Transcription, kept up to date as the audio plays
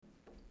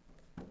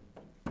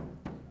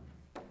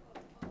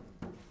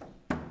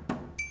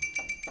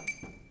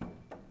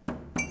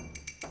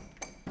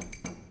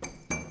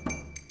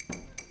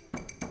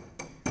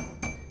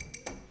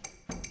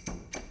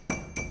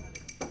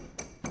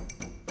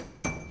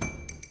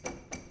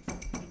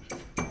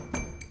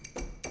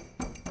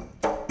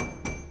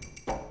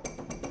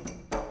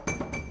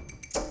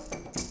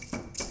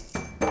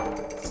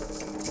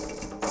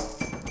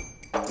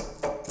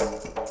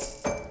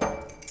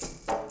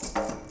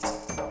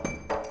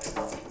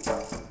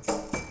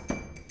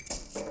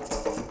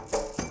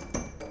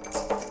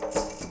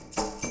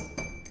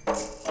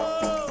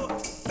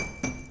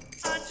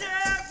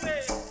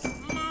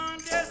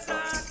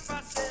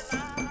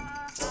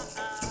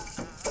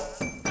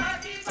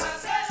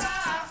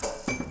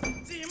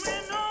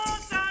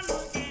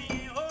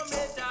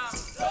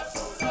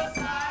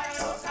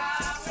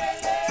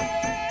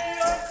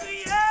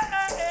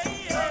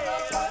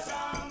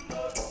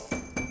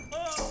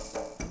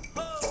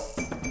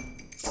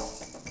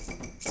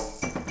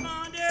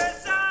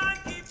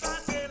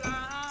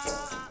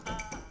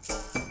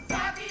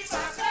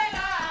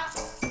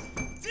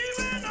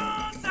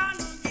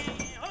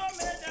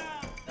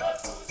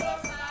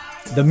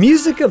The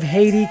music of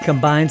Haiti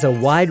combines a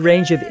wide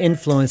range of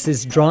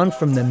influences drawn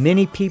from the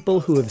many people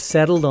who have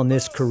settled on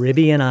this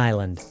Caribbean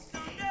island.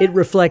 It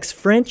reflects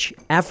French,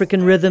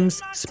 African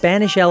rhythms,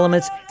 Spanish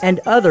elements, and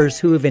others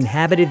who have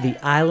inhabited the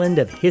island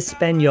of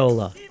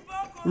Hispaniola.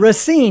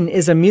 Rasin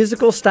is a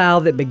musical style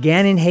that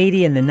began in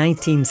Haiti in the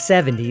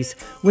 1970s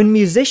when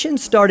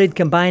musicians started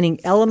combining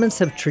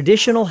elements of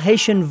traditional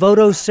Haitian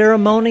vodou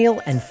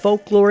ceremonial and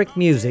folkloric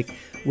music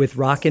with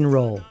rock and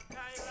roll.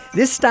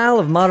 This style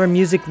of modern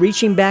music,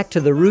 reaching back to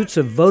the roots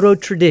of vodou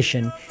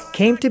tradition,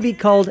 came to be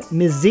called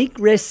mizik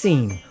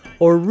Rasin,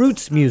 or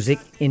roots music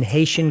in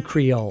Haitian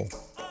Creole.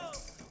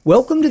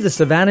 Welcome to the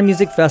Savannah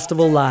Music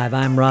Festival Live.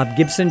 I'm Rob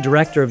Gibson,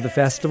 director of the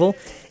festival.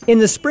 In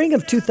the spring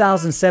of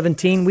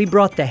 2017, we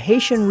brought the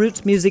Haitian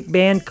roots music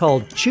band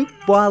called Chouk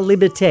Bwa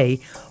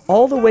Libéte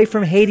all the way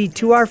from Haiti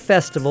to our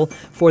festival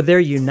for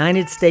their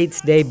United States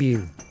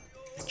debut.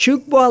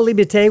 Chouk Bwa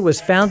Libéte was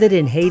founded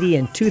in Haiti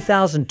in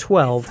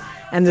 2012,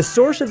 and the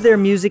source of their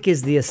music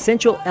is the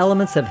essential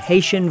elements of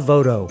Haitian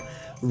vodou,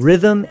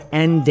 rhythm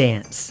and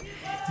dance.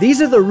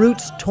 These are the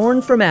roots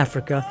torn from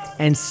Africa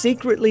and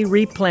secretly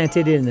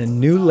replanted in a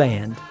new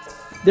land.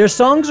 Their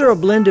songs are a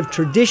blend of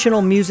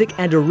traditional music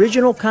and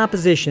original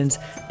compositions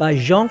by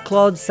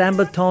Jean-Claude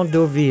Sambaton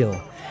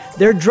d'Orville.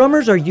 Their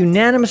drummers are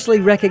unanimously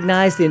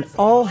recognized in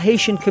all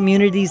Haitian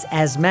communities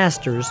as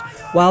masters,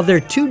 while their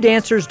two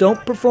dancers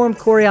don't perform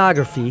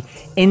choreography.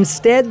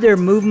 Instead, their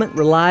movement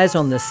relies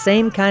on the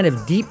same kind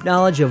of deep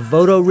knowledge of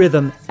vodou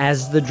rhythm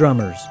as the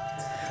drummers.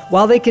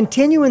 While they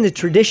continue in the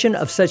tradition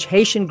of such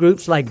Haitian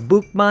groups like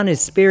Boukman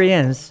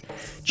Experience,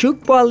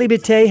 Chouk Bwa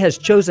Libéte has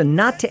chosen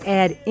not to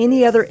add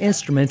any other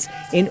instruments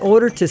in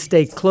order to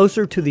stay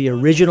closer to the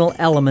original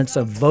elements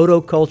of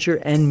vodou culture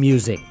and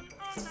music.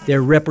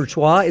 Their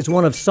repertoire is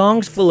one of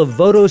songs full of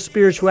vodou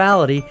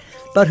spirituality,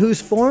 but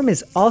whose form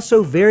is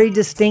also very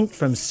distinct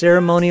from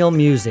ceremonial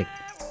music.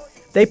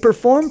 They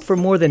performed for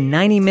more than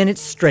 90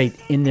 minutes straight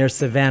in their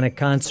Savannah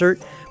concert,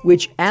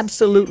 which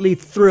absolutely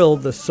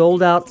thrilled the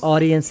sold-out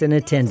audience in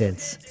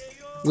attendance.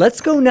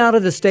 Let's go now to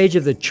the stage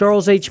of the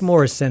Charles H.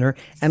 Morris Center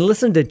and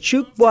listen to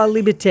Chouk Bwa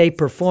Libéte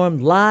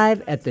performed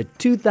live at the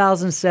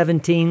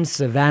 2017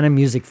 Savannah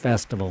Music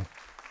Festival.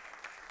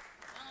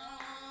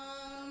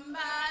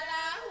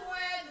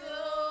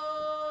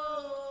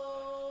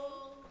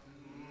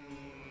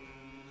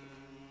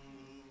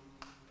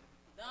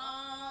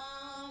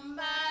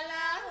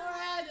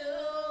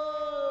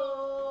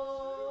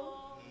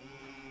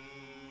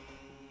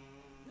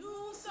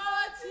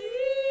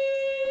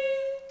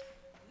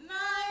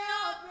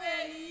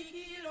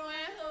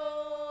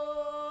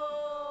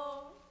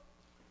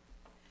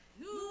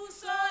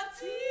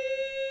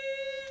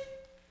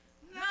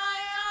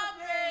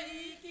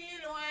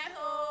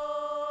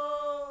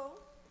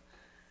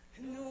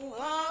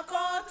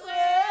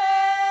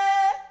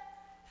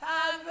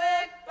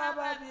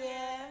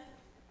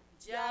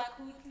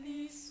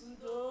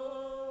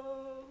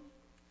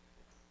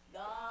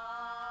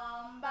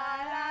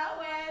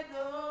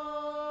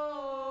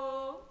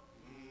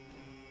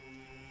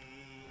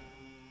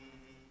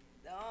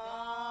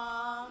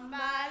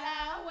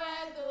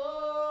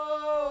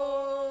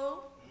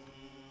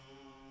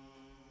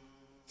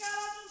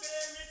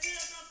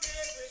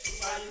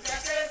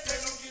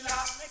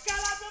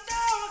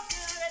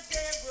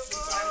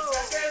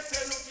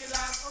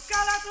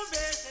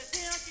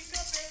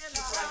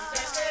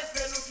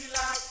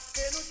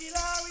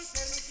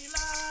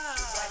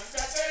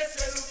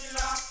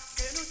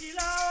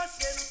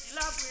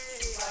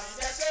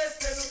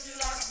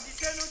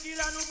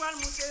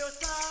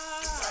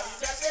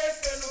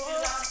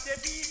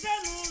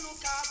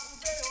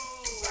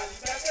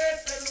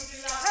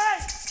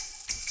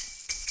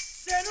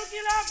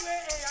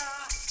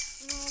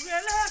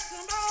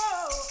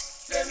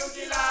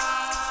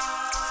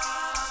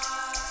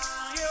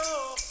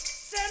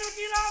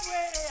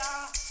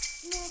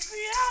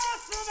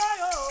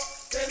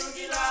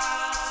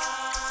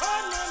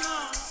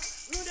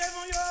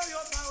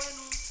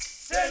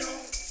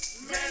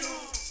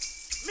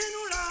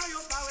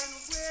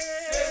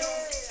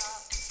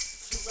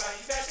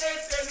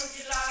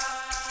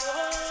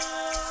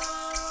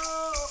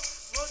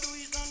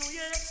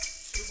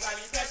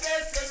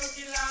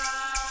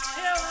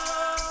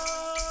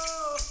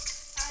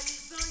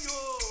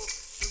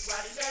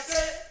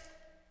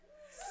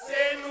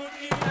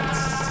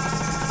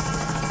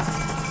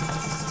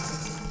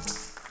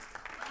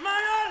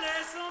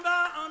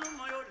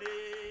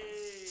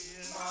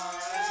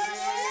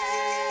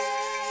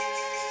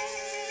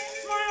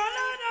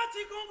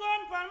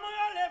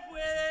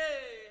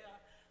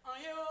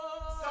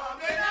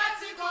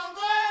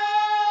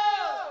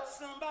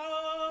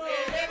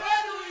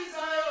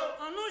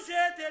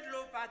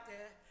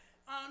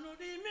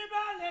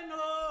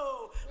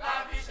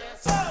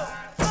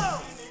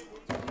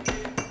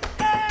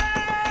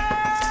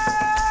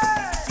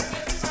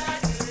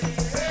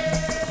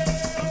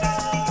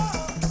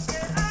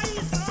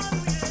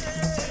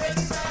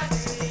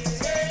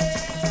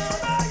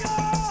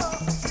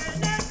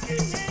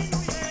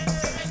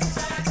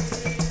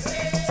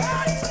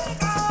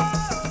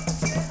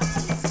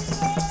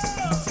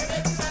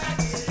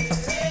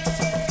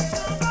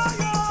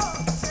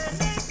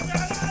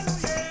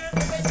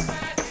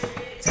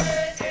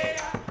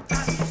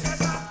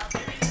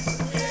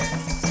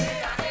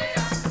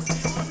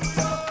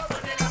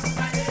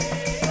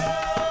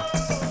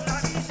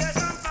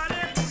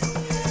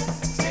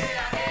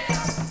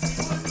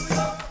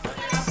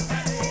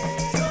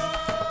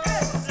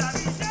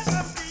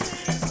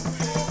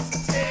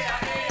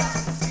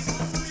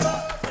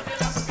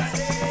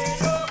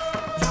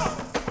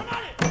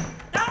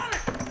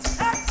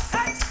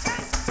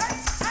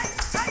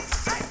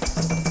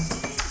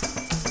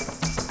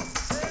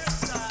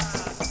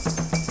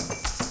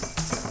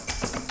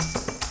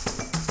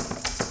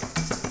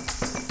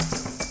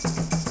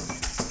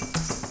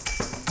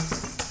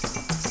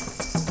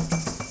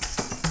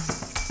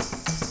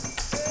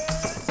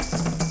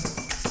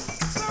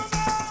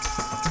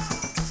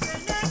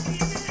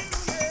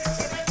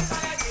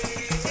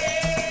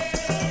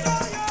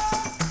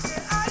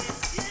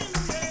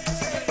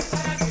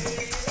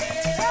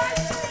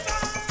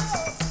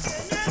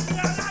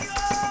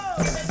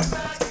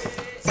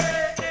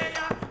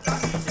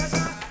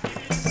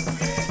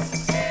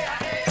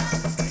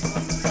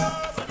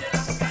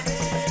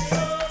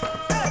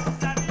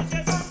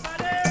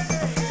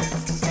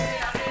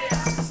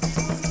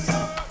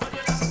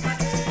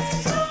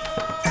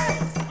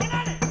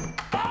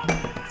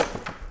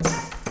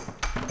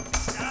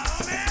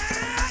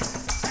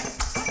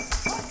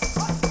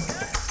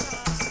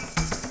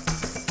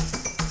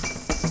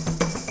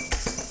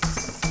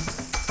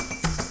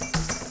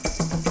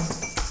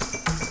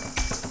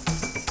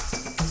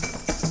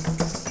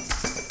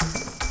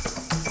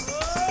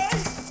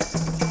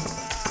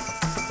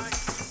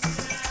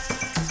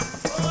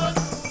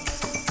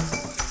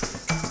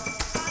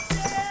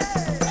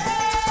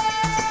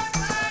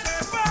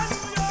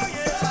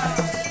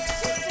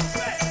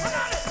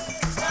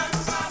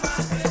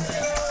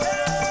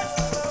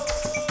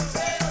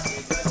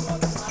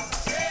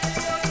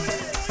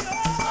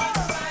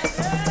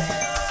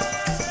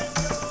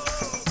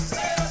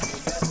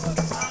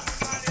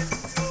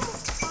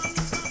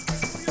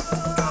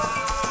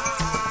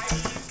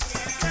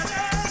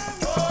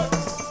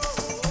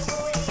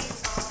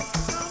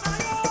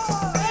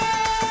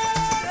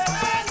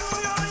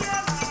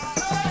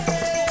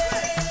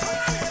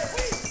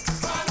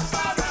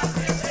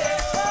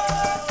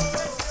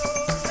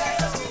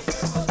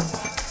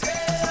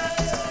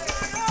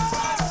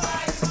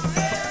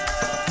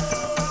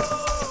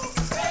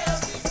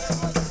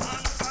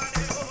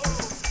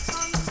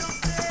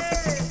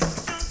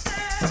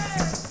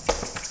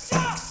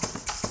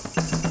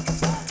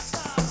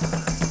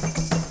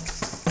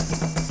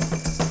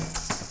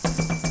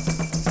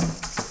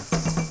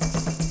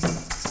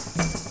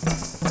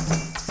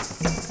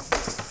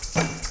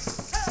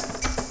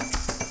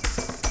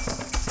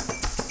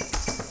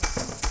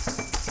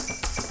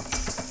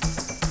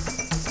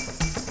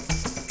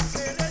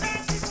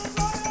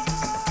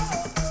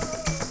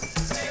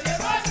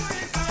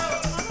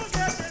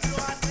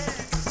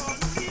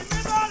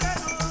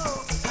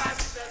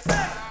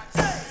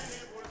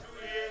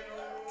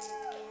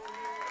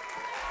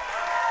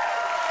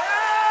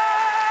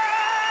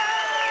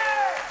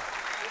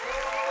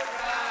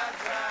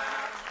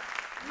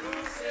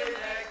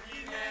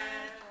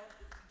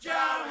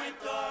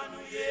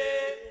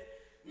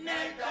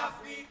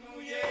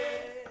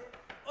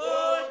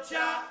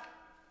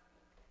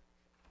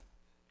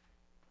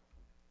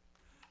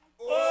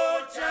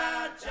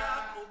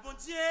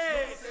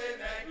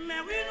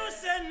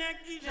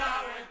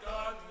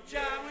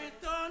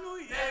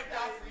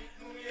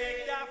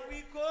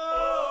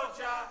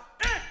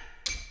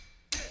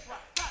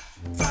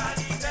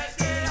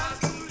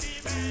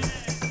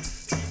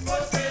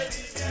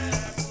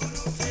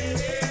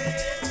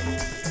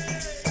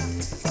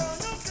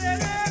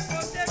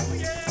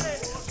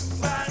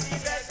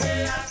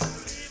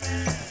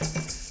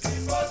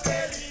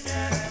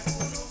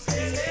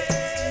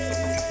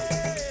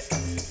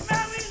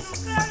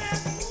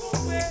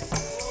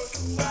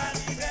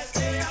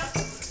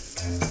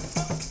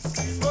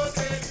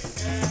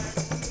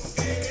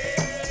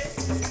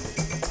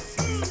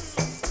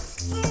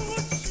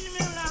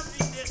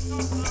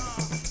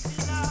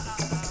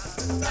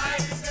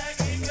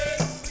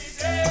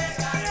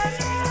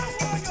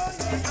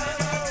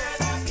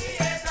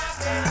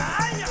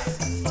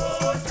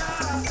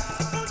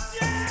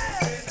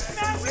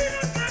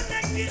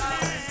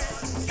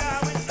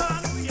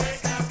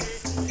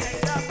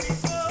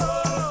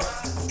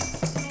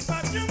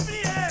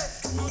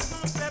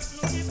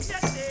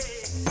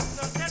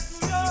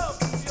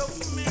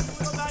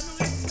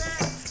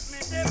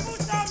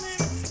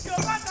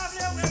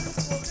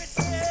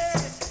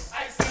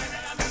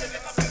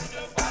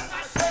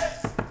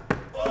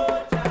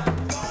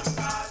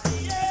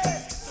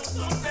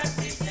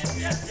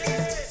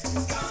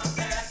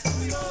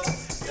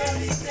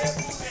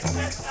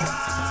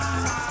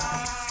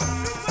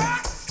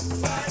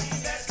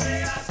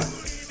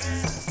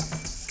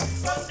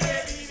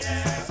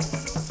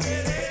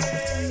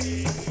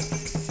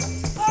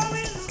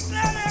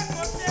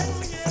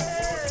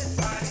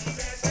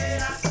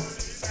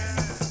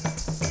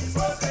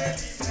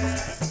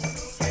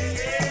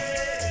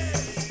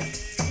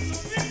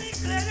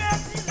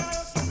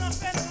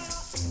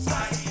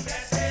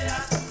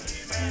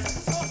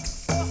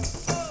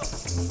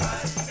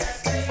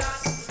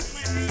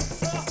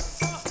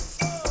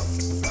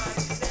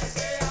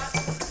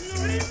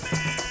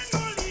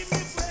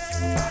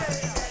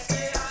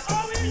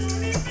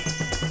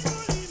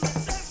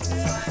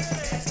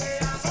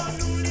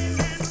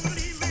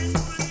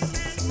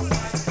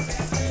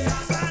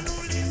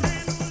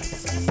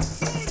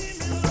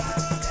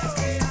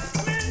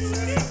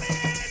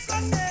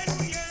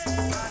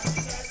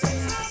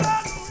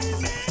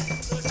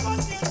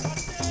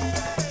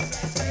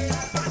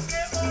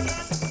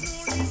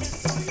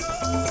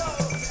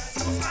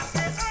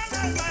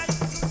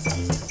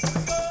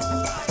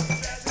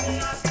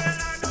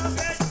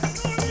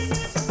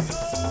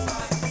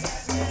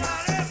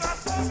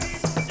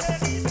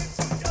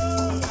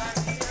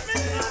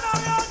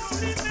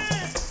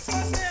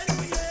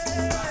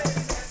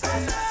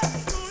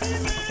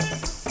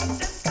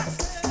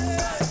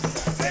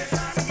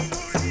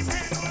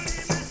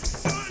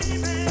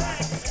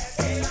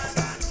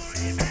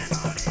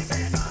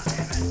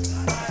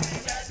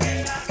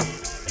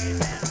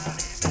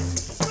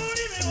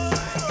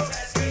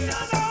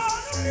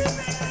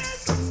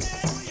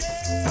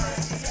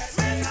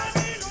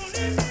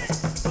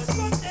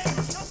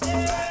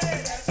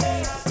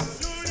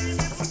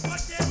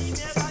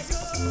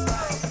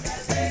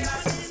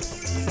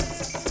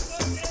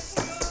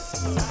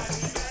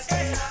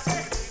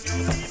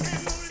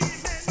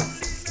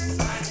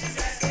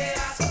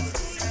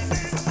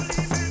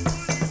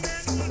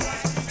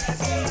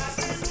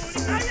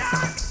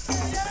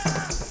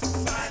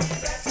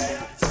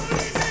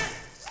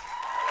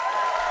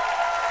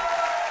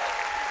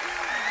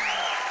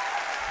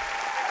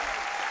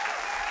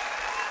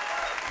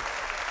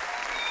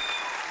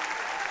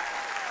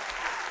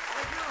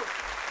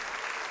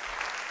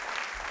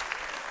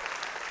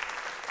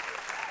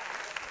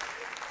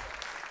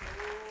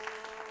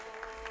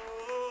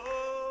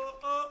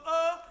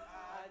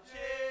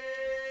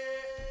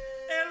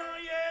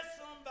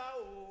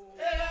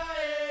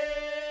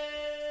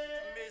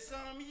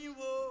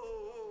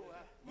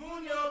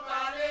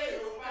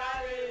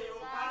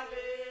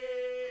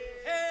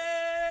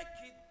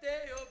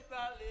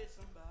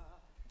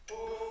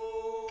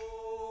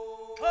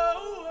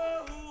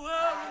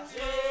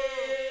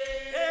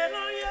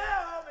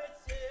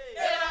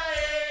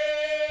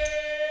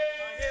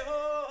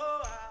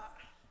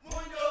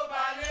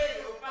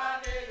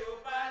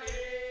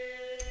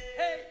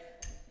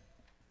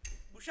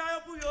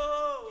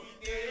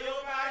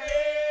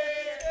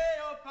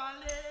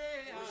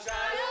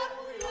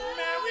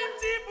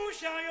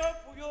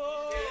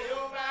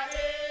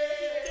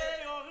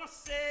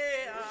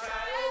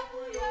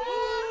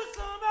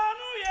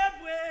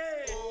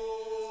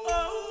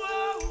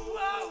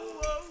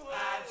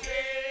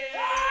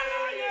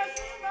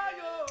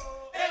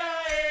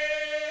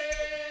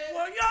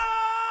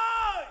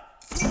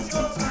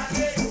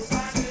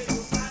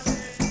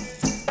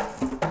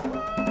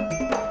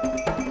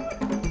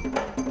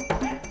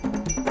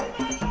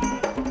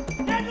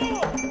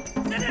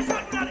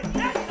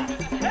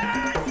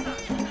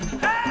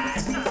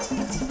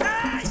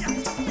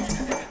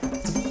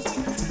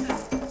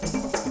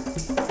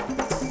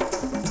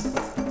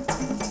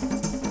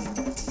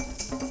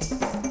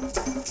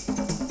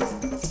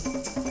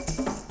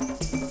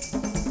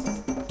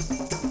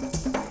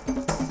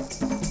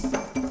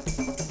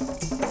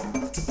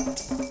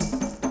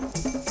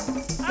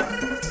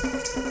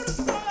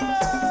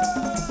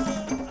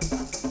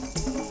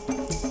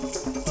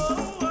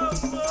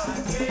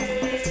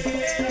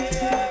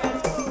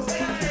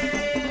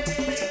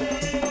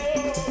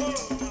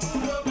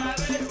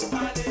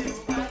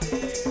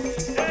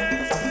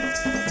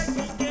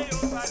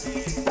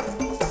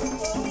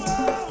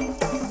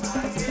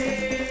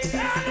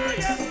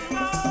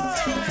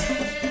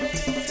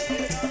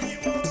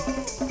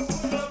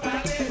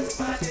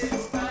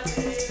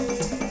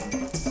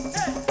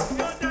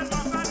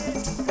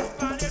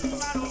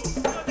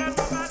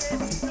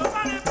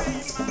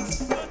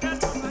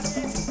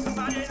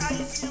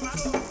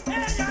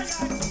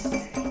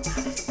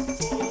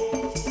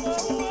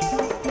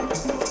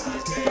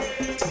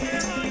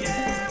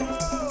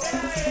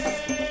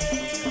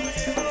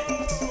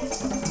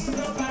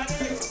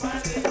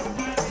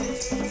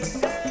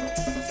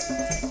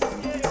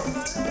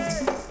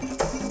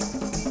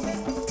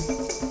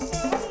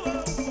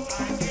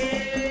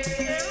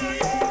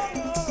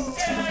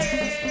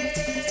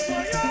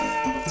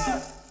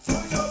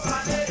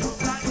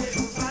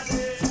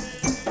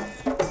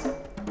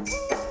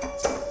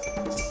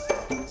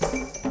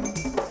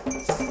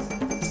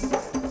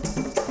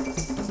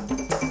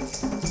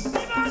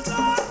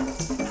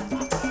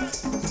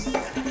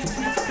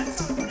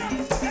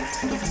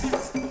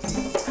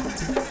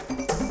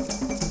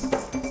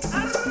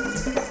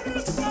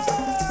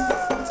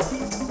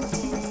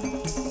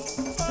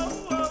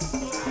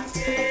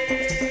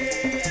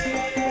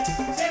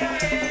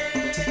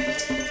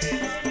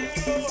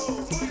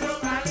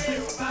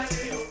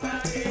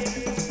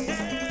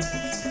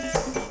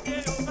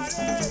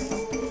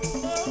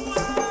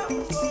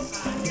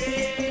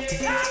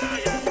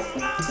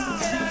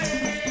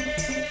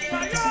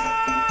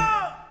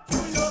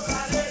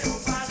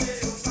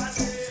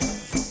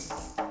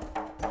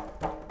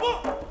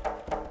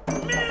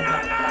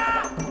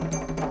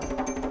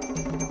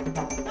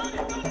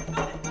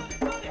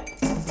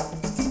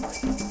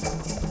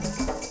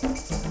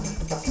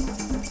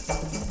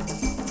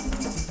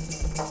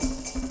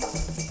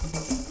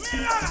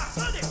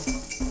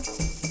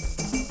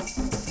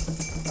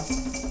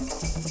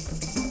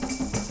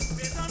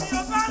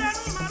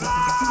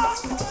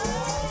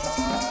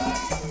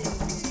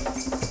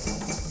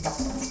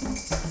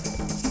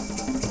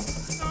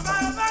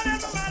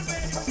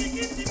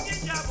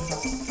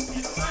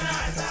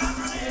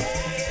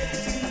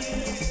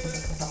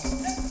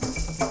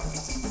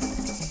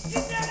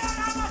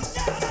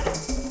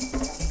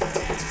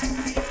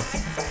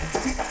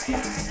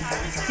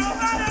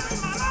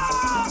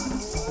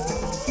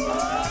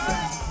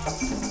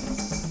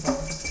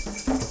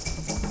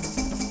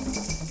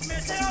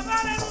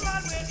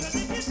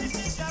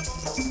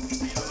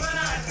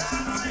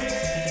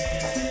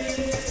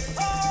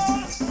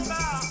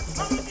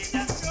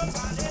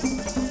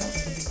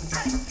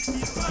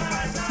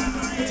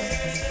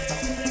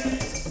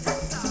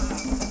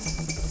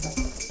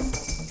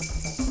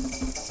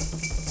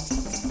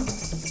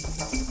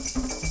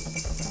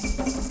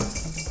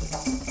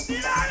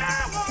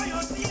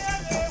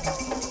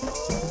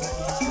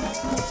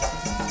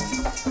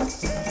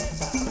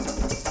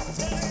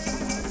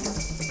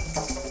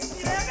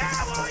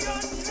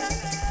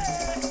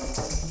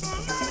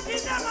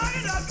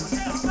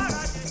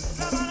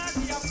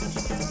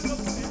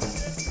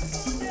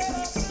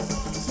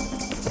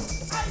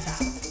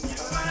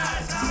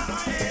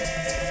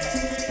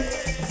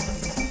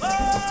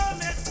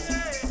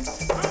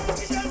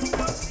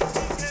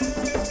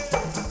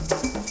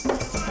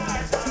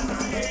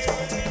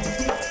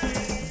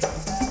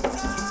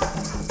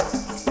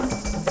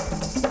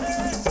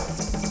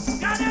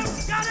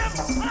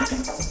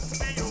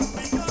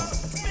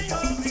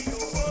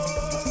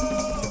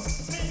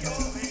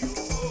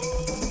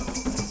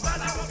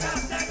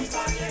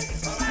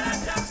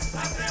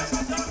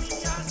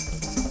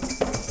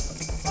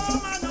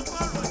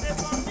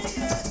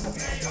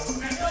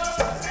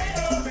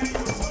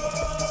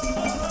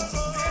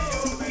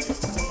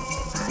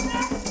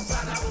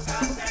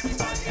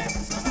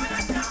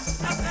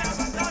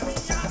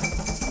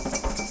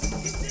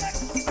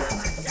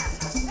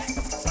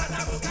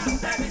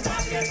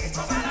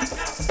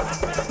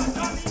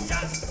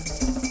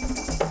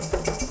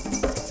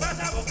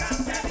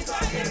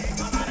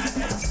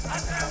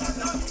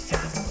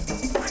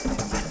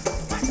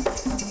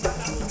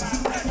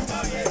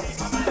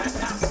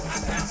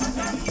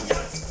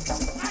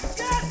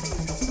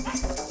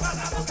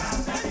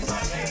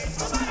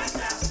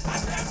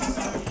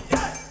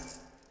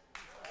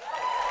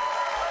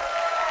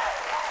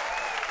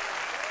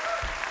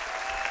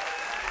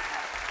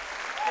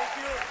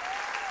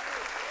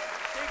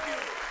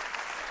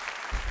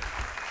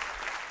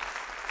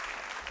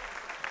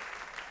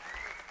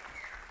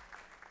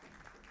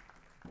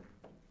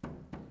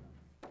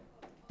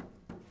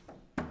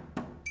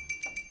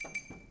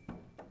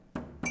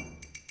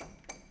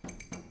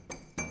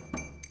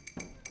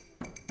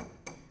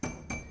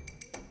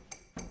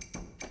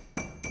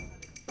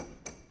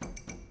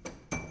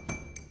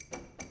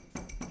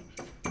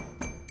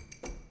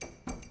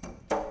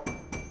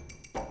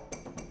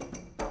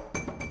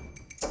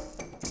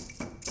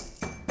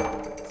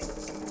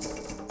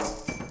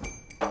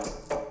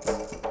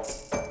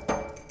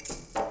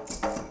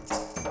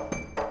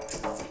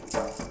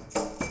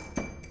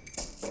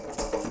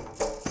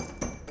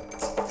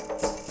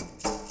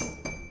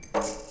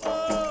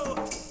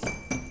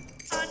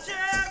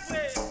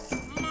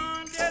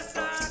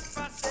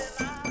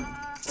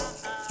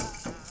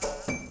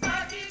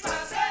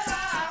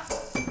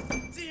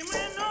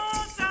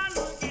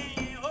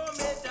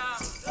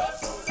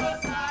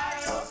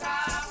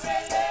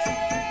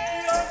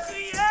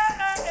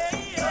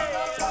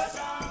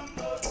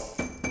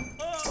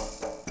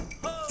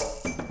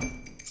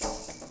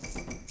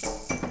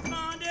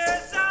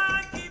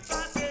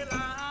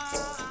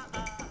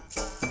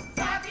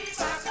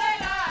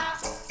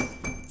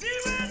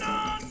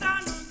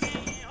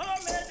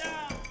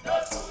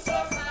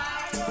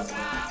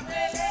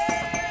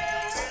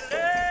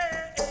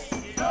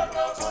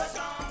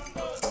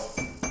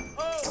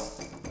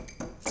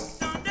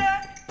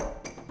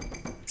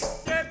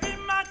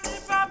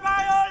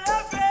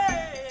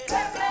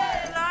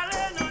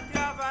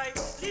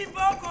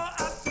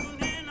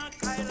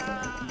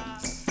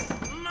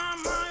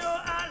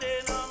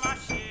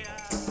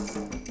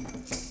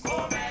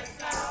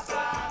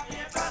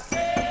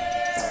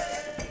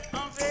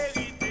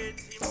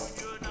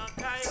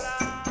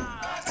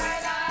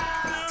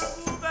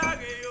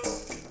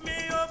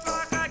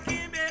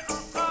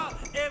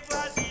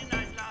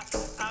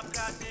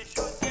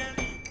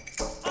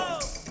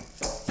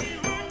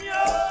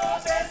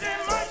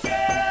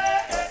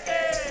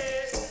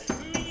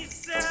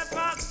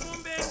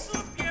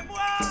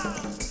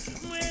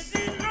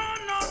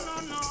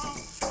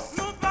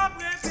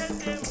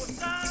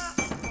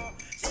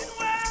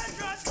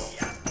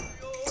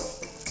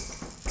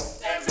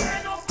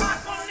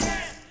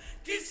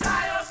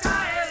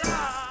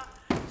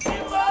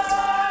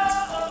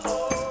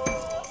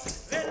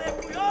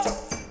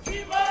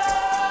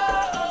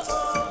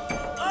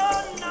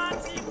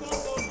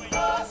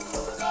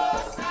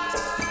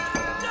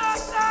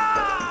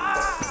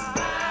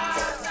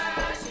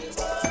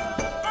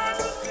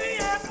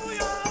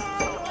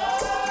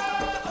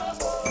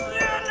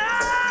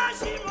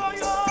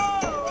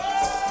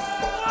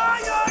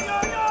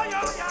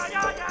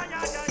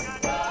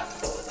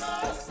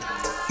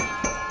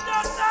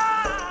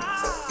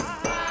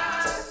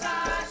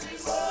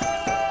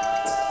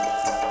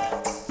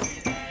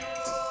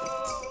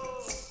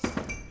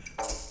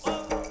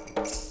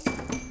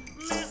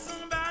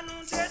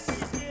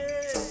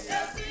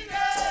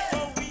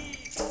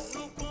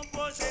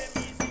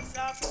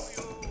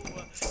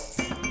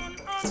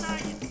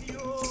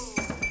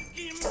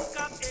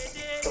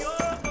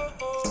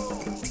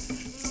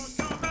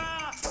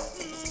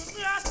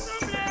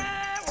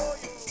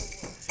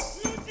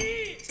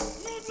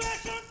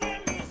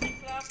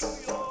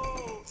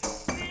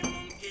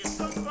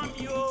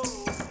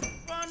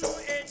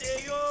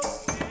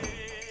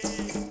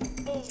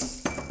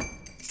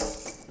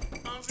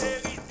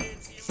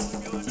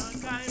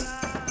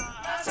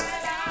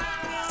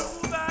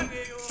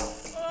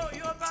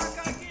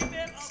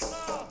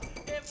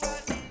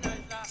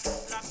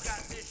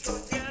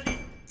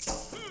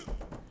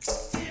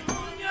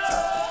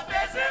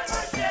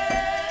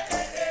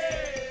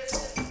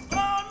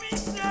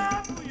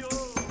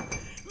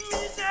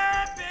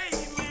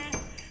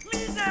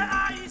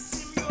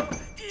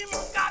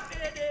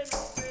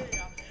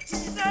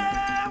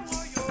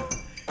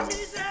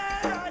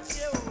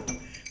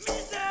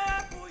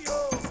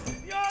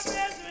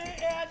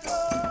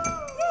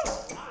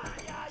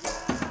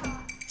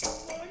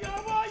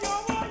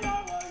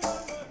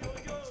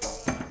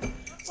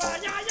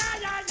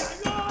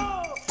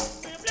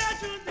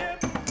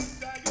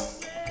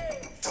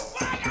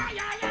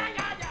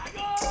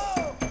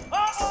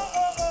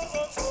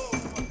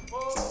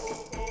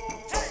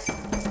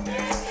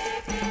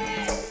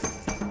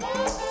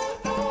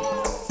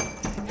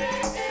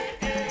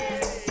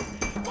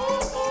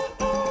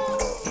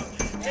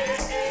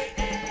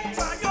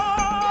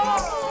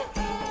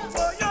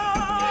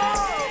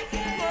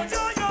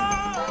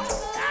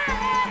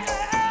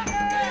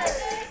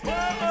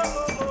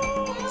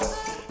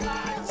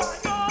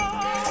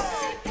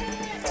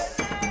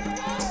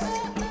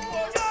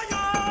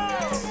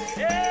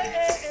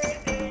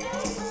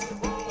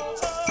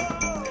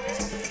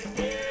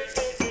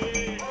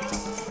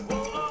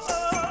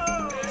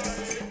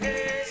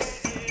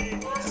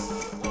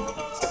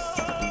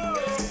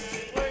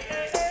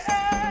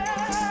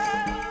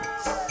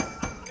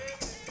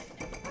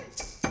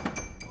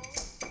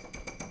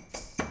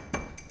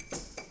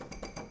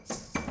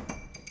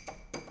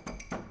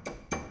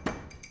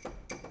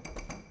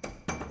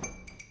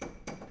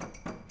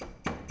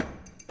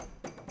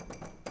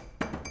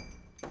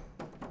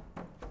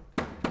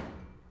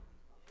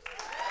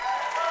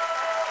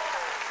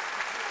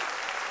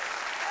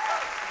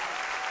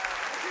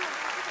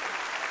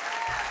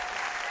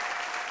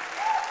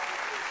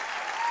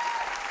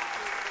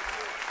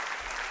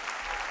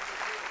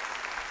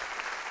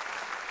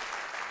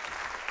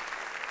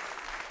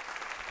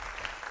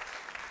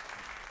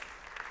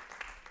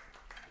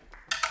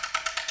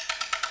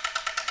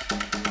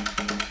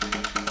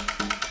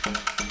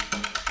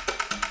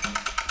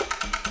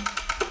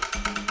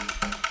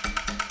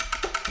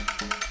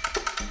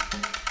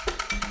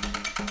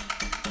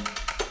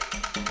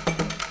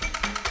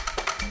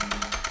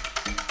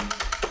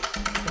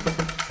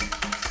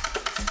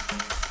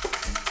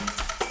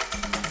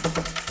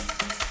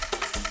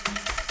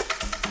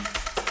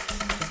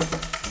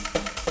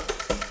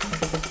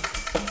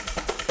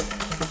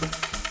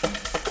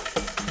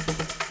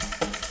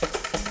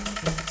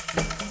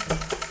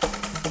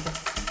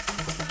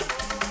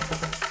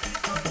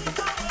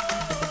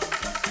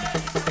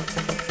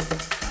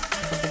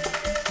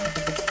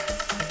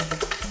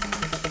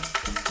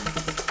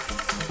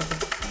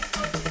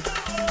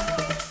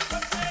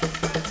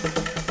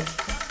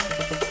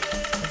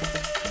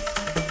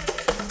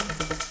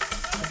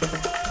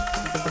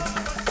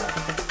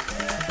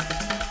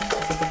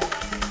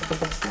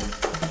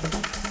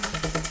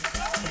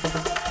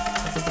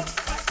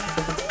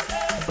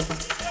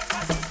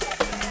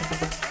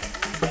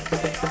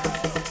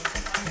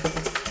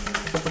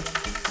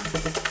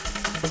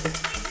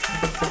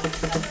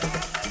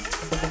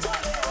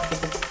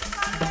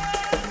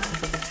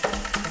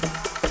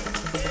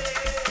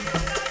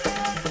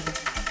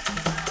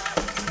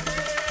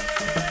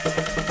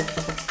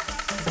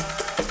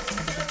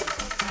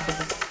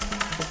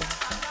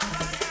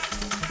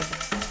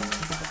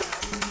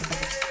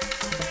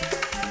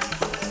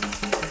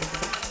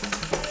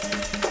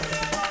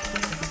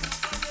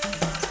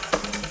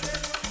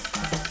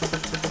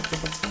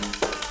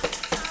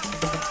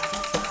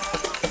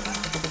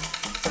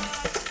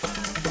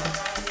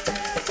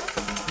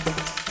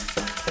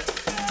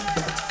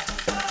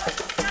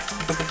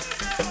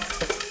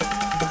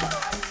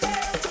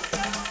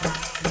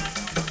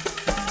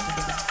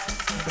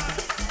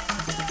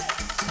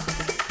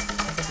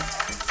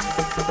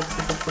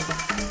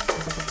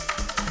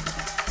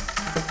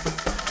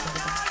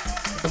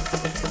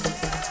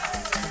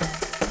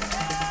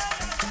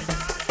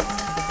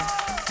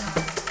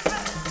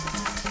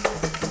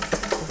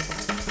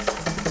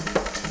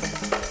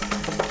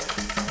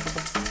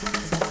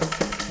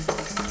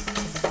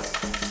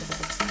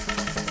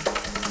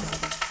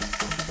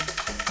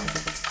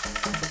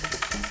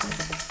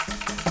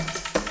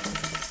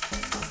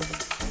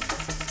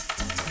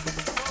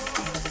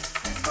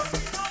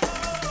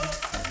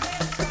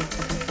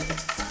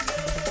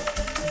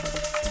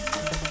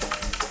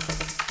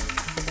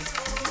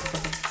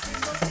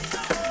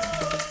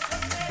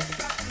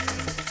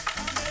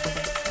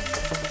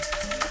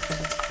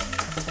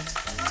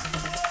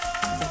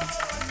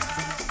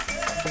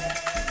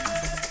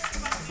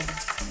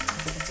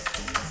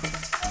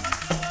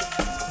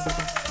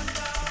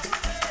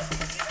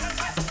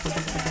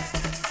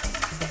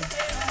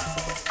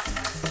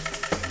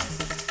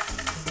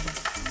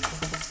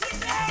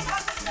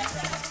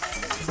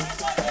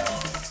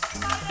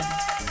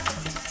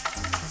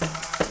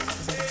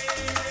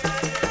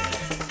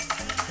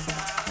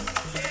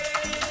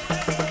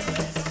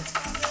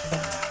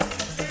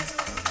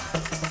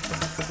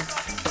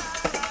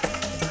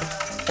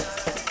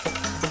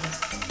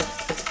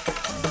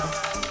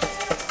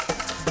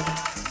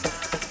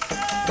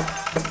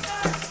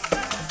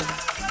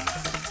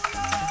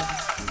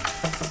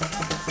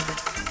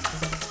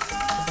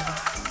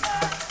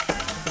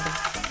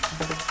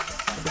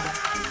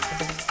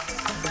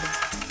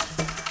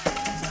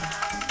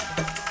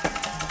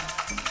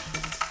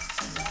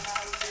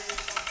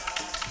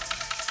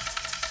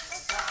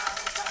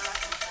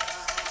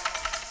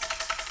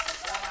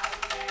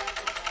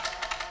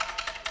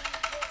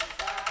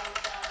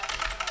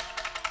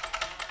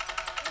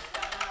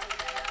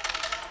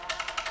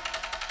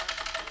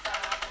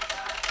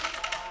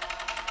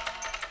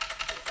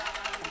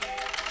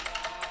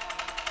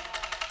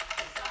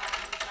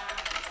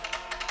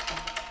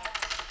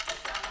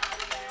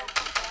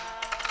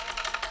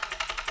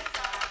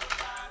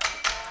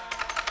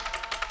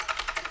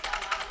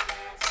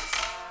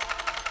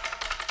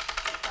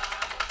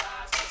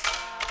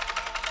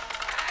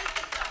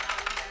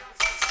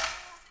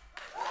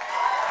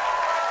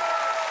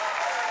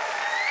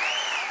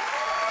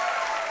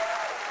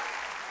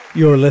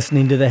 You're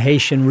listening to the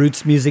Haitian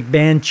roots music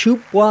band Chouk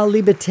Bwa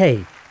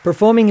Libéte,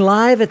 performing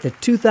live at the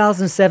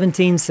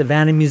 2017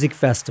 Savannah Music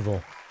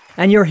Festival.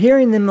 And you're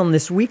hearing them on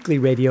this weekly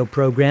radio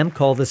program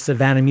called the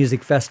Savannah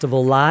Music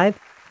Festival Live,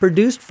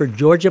 produced for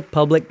Georgia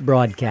Public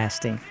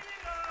Broadcasting.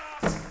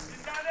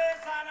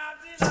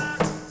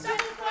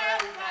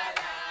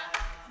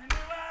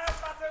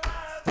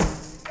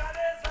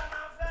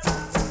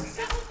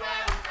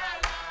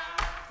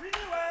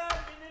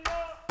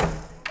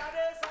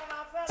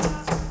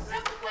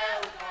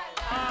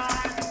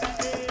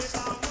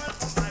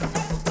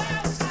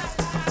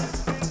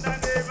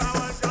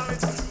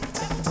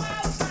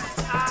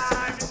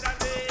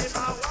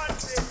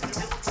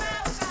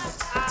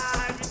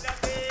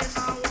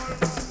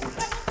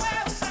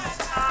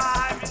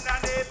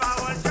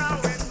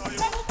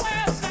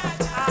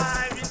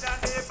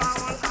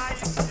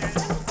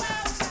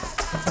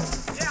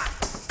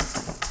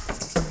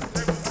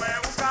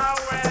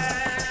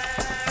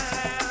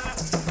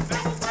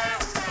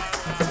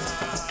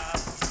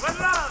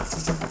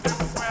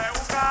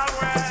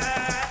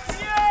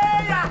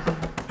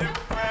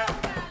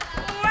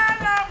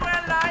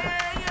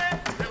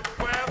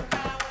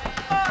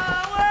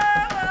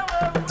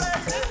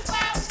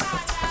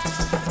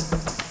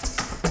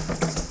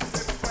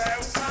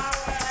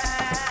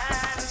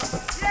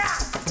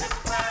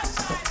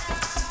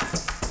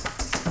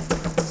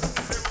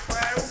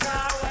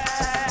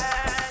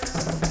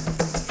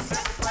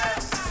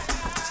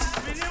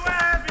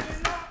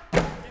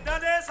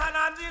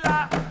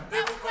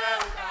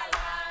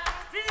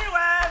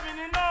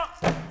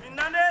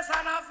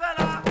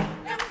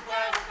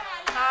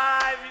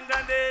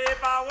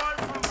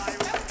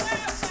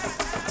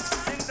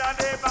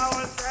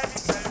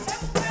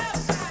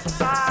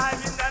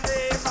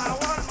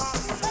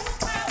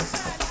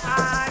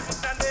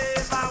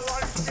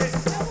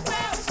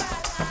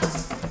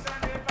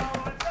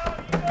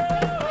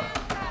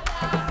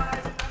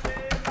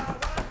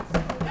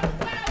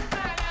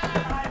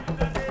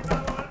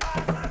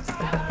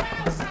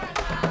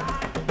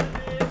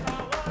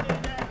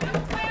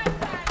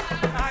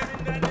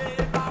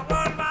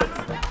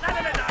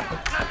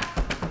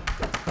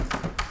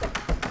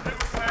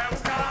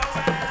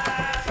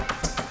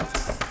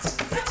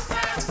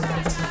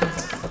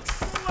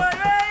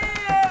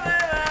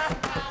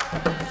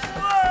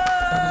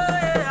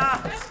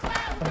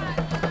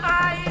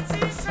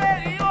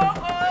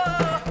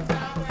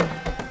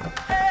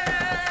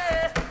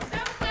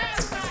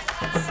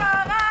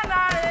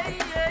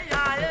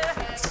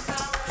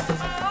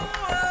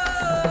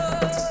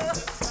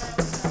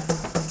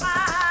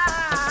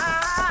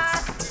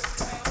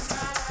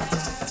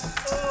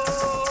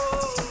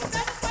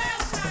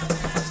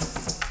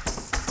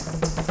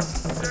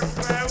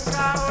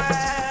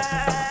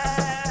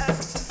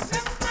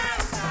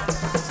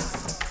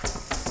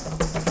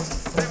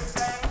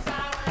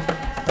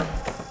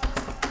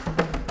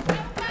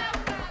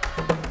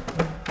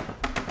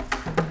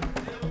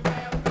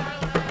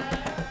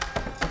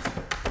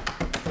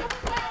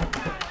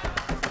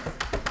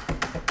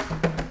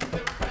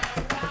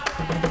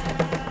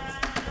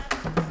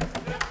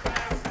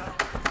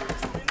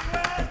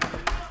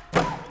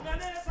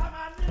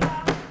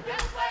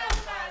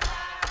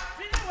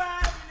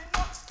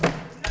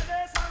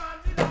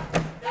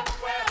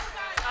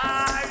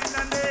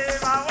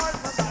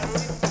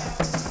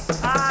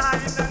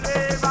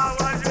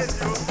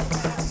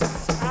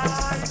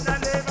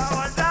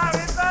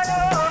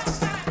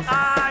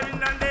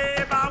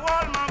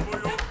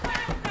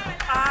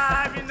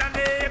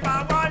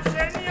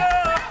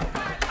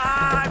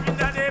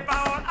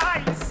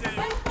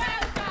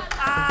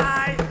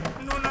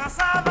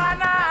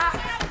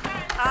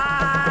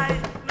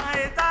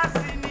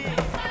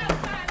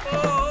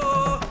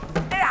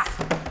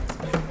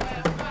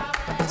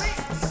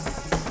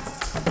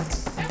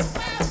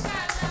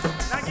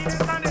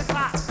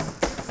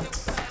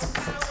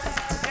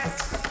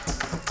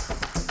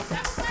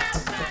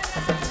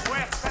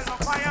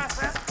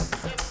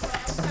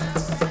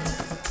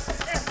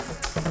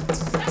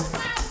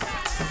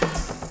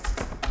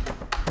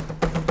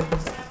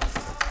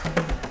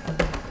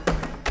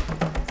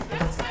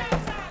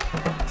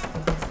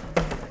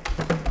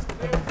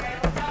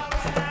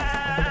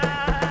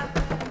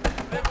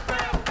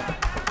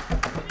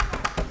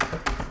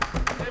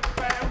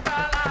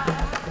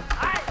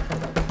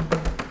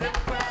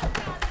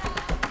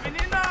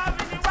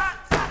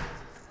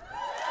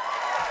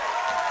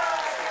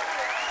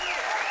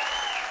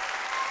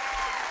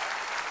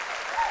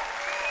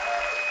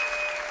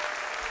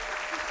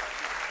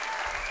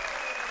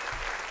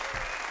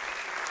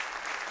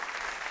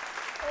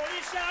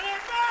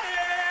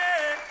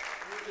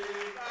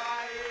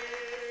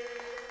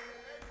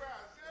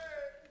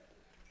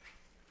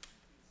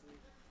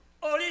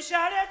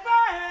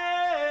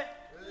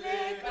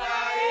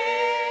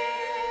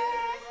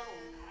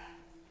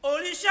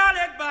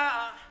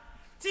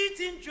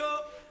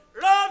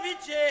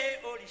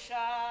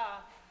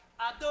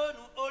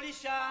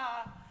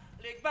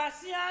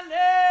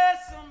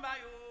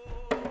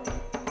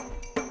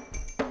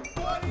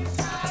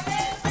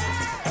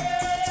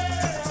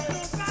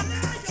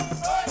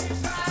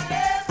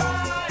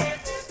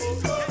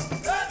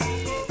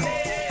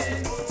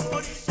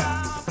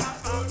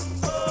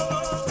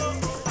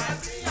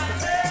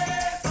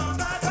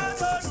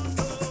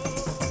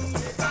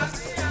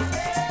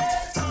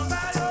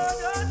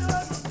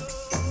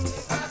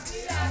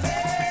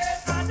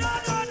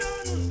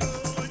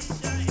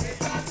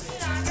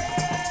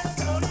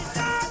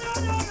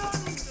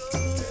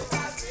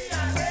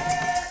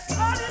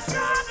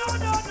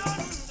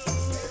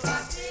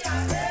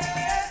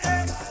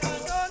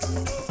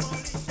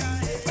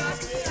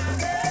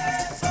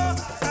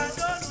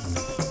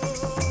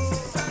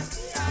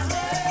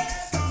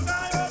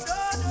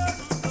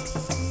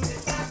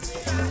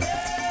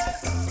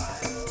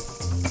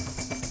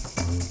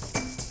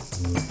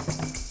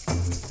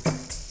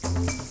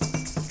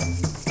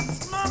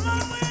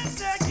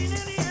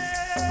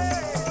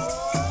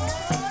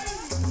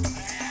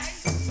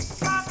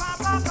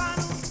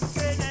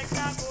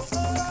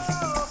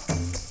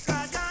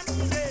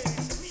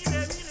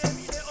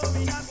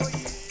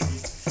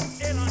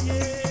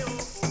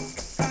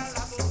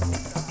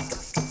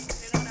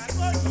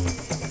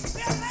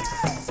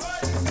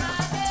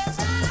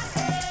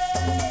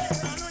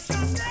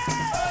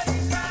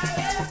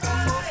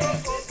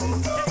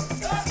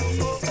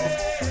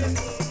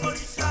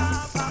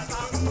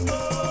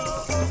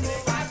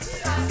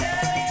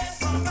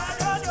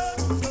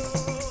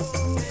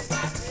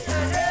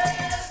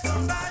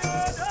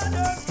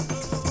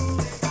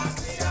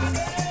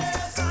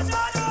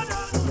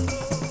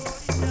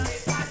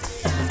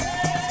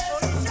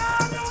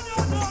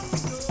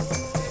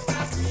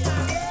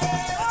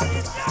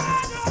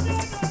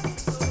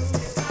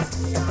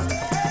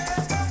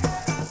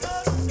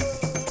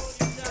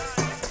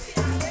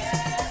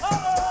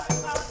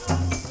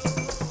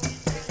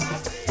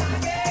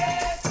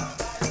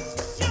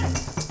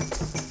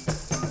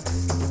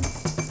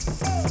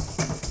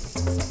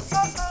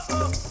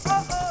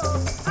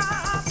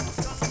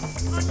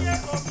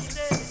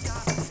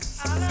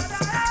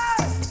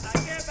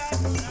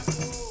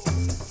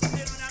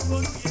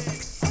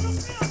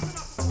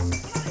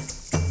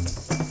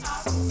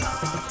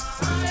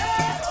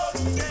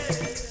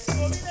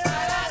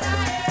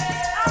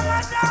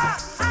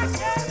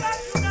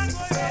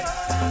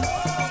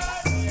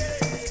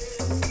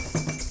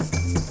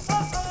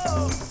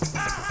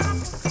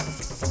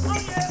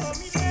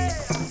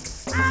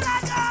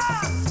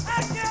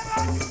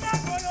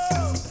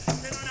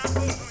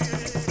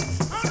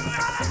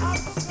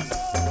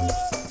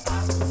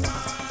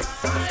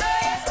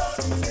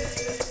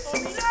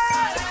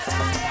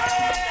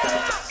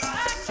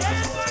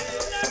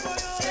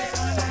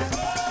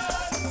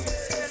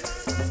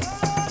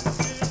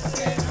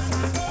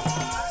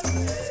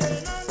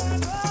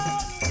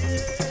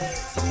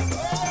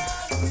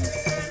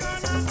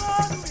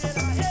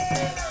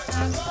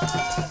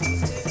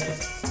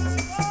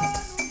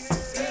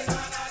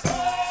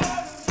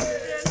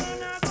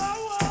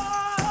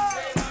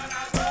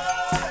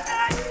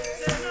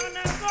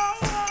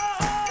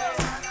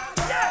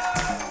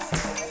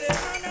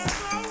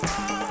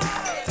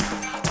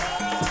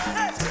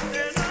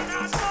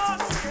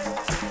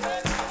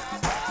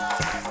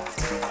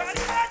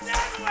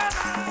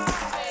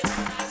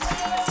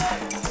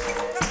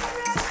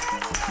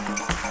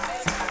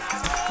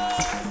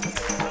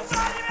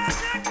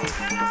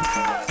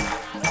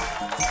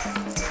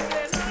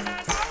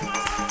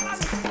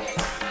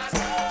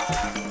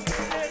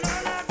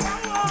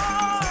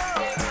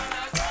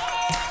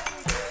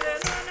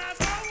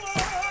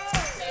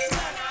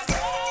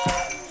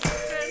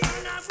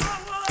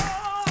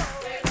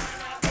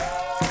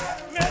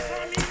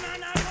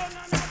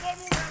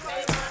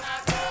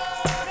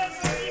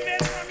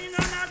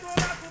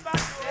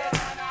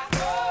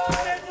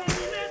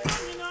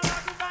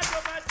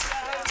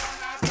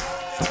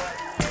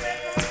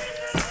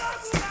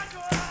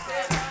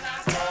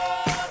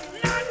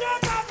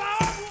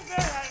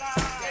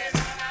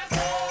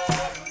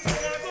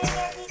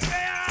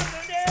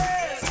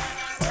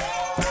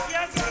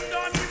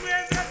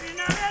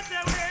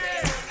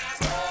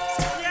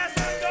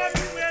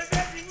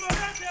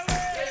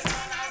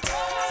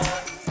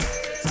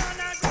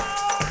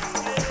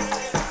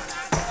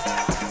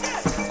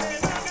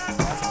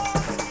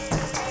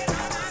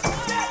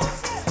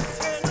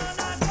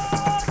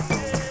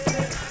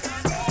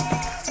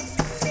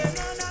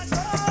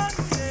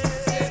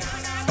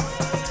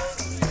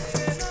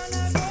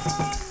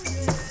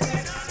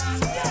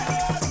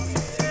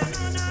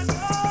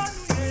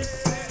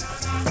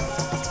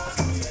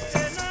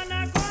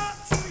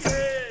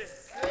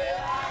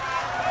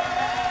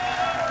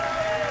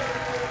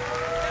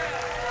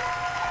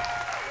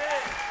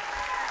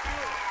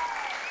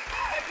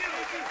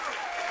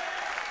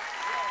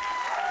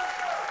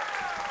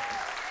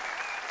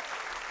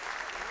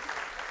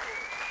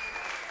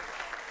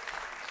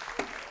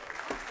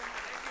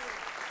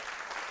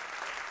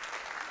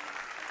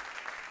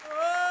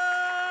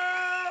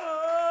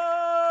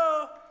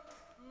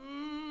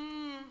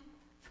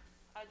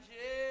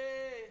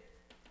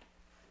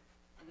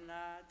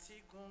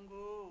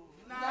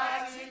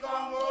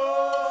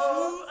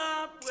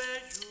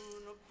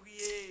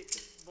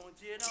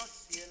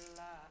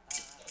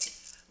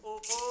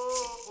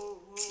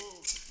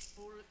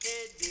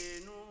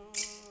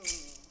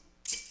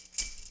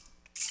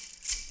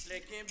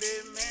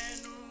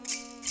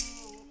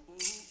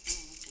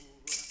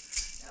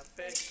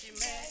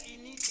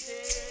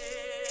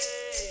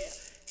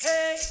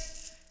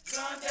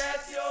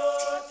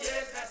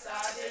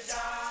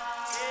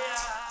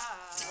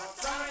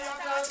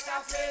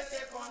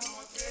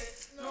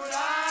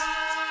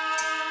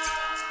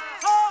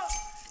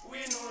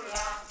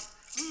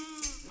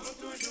 Nous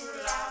toujours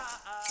là.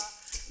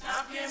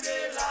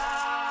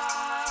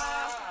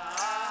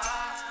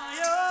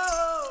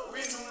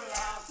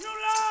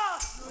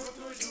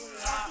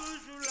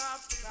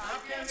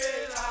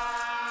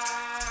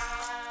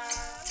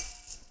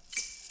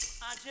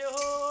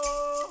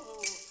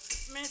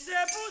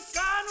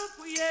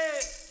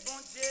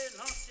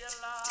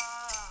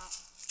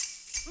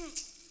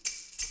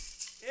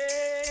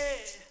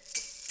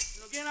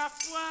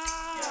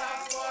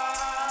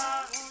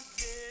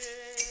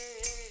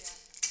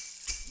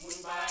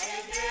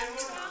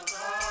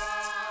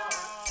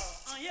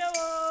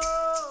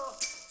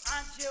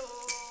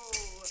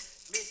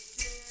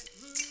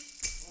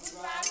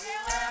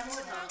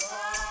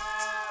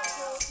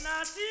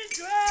 si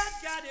Dieu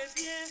garde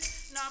bien,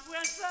 n'a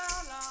pas ça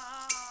là.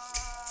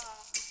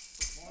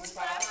 Mon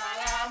papa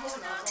là, mon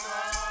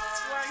enfant.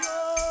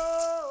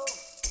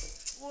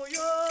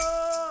 Woyo,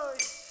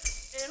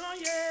 et l'on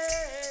y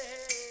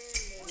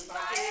est. Mon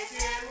papa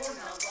est mon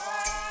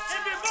enfant. Eh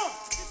bien bon,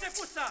 si c'est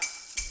pour ça,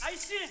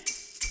 Haïtien,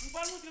 nous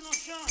allons nous nos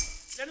chants,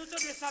 les nous de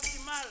ça qui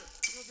mal,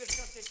 nous devons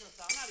chanter sur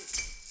ça. Allez.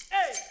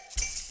 Hey!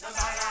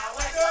 Nambala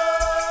wayo,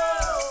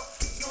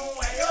 nous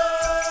wayo,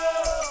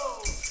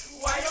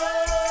 wayo,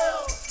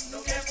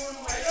 nous kepun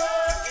wayo.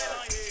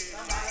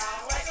 Nambala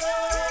wayo,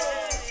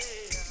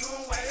 nous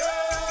wayo,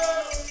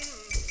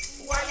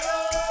 wayo,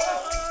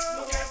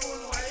 nous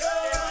kepun wayo.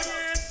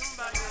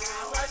 Nambala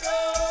wayo,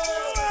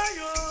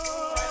 wayo,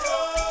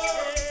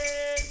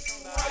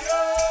 wayo,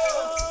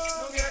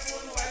 nous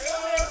kepun wayo.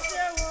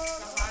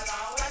 Nambala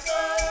wayo,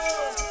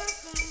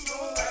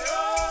 nous wayo,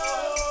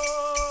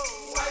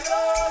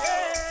 wayo.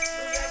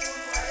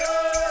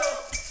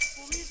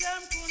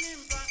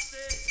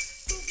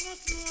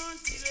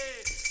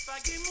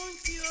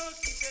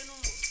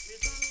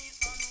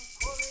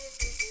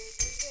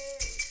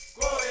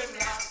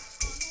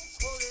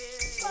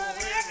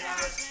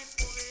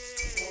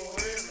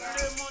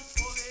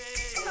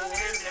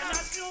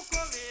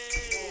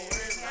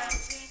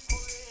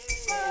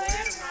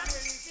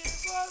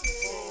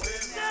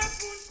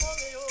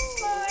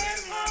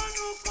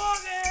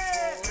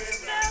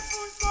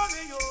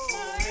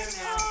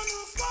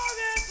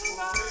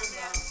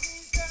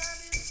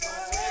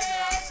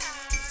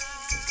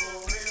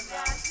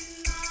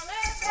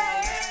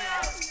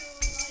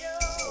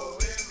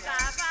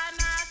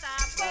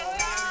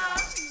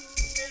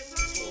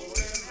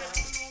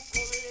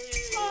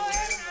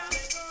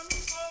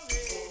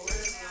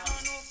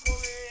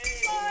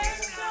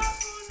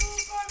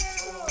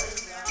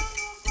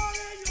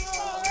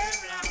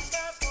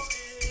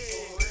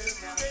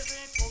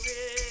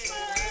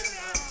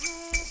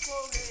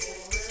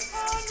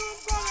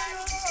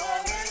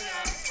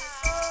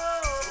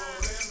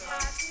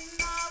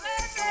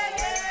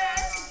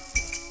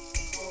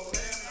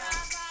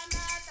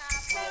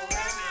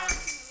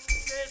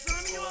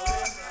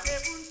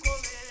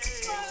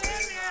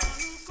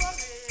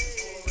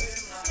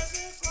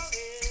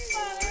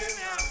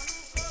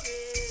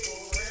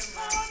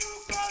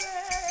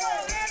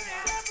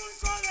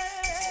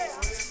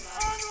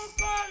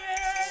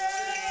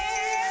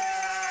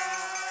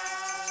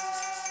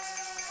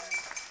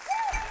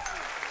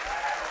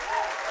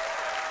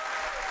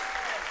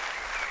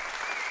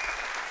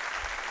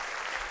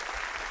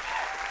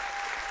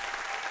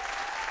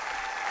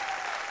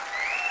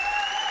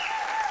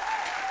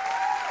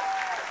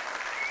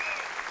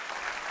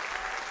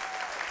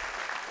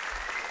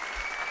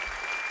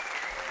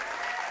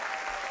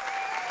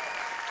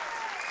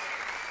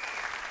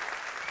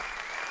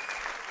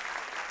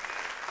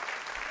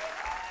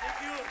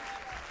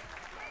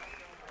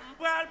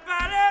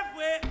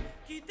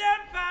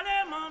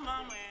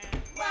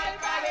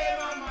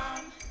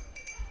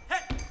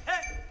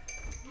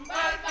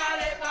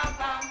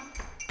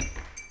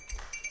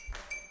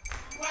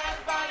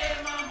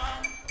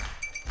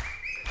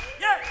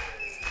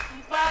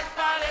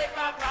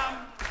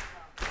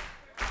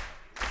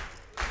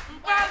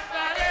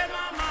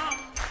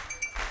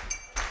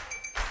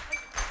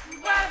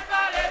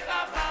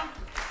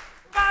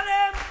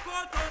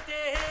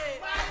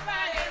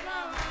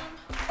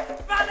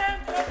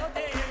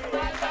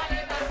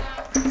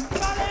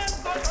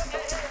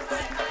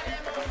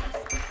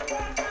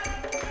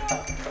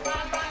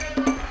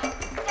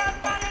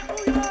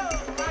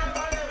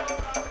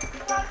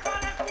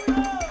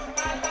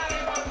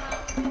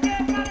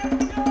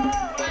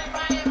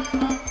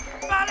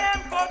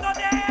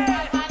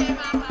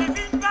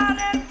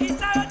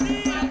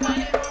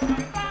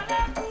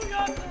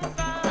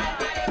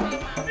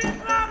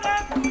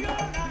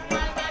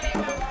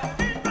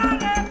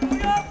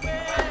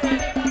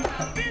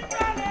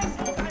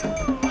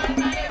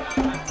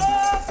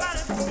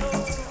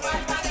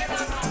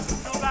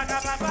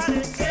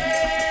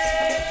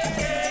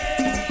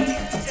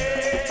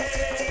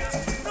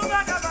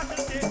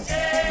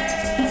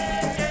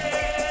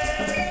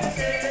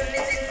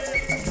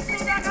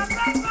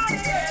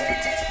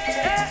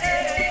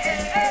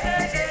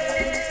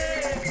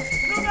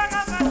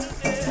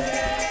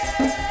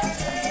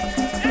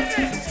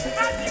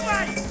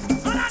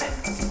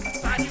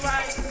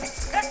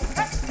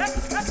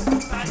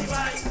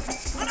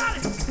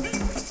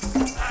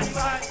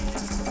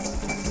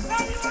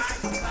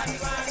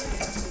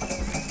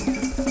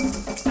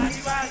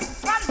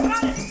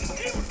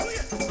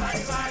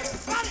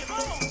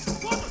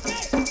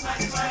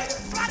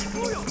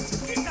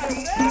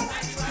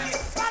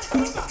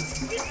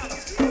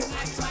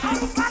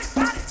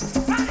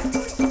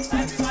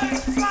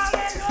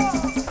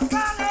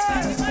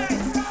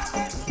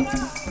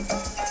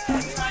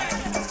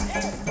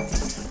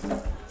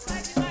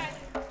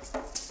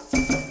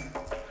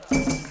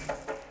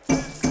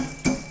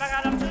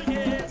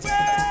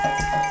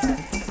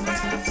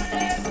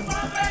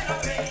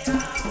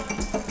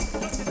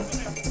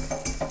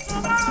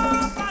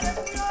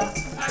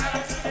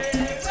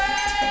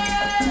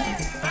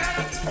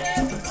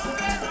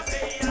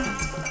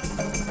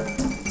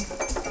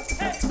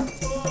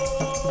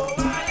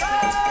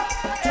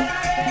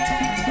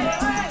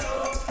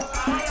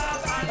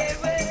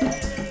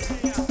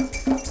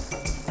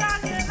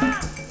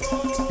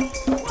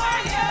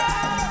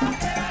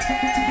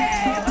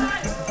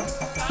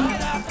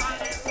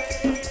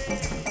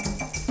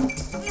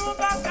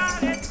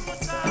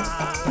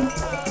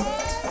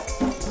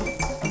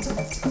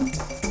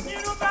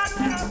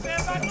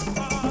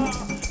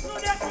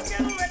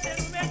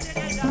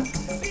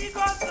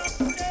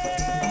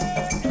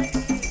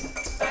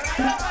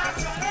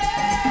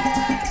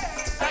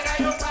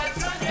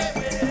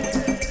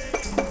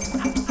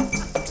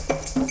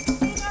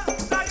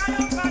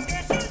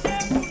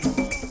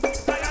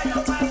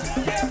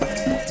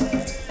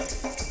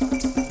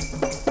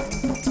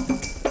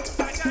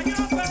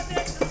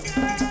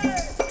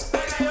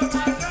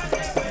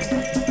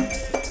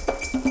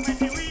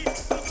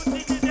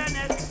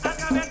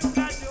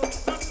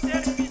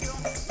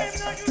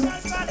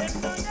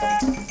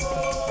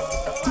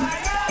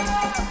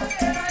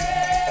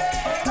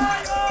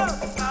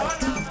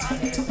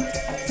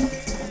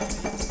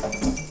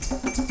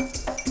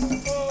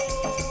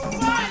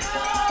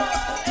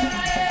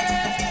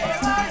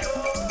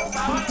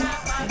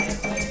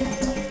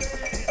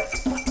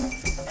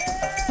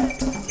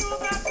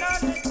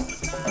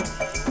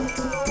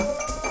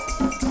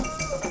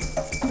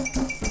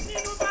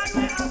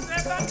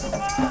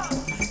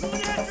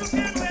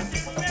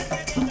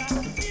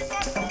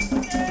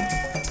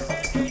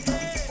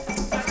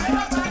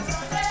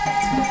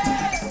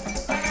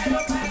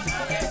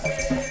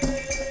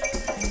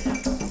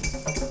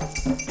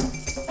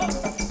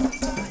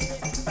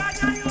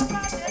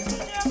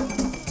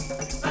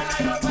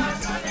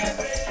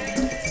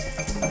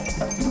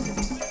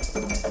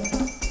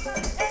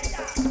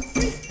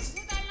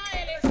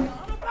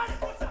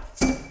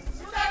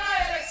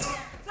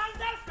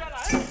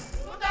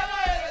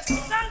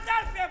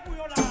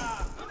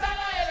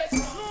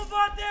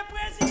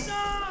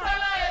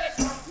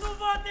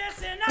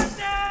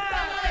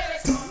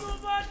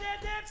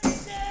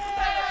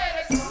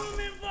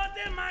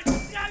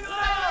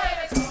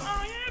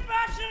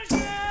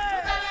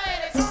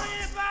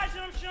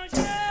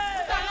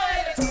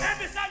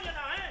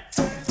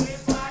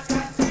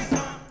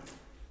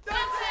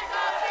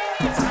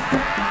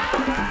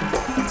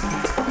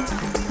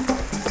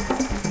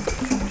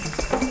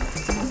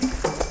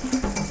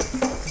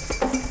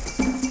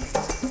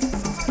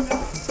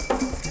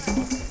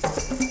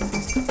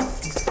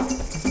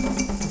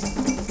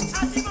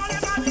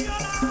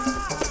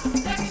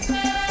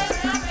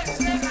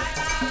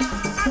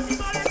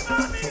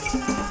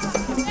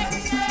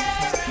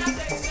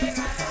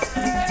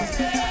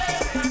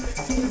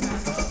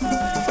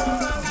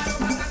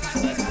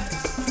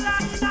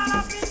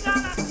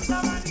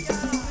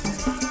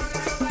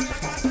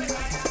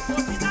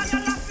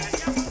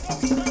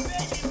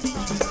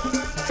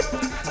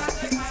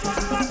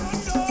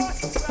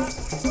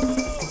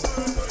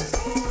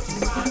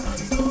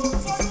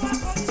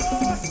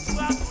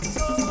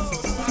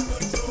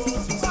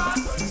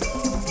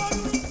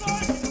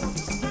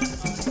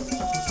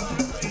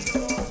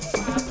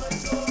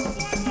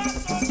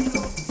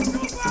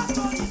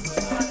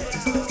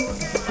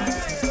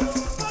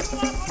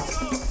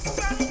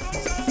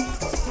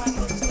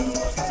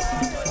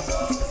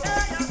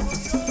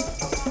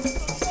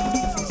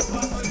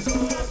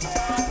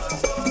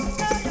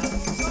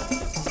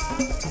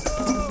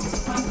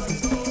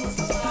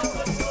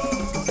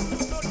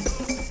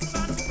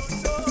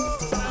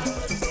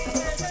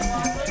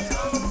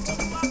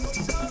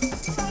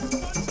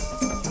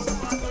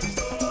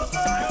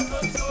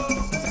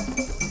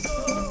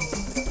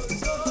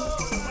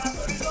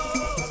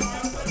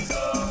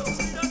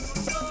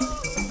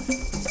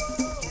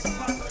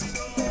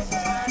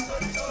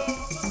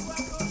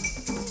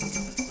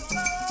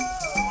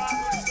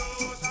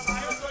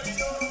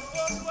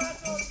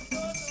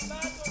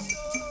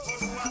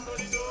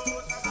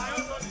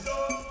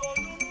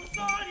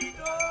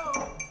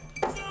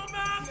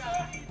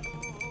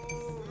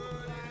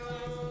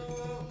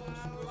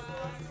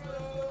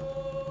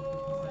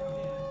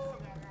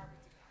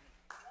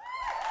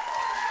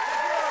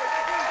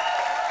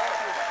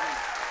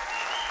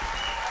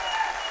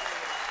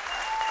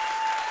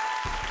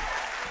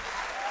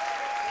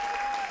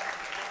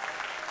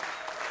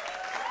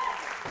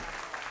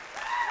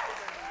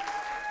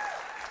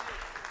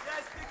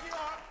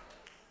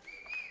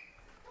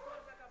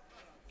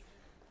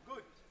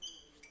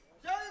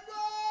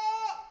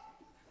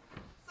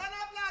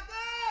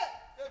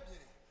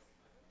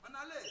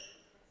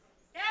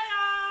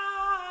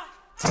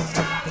 Nous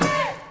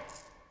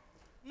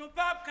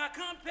pas qu'à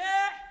camper.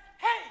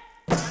 Hey!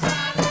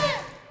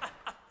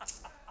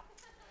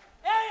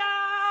 Hey!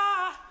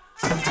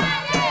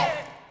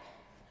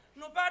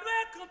 Nous pas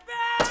doit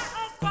camper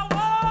encore.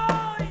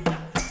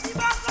 Il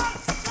va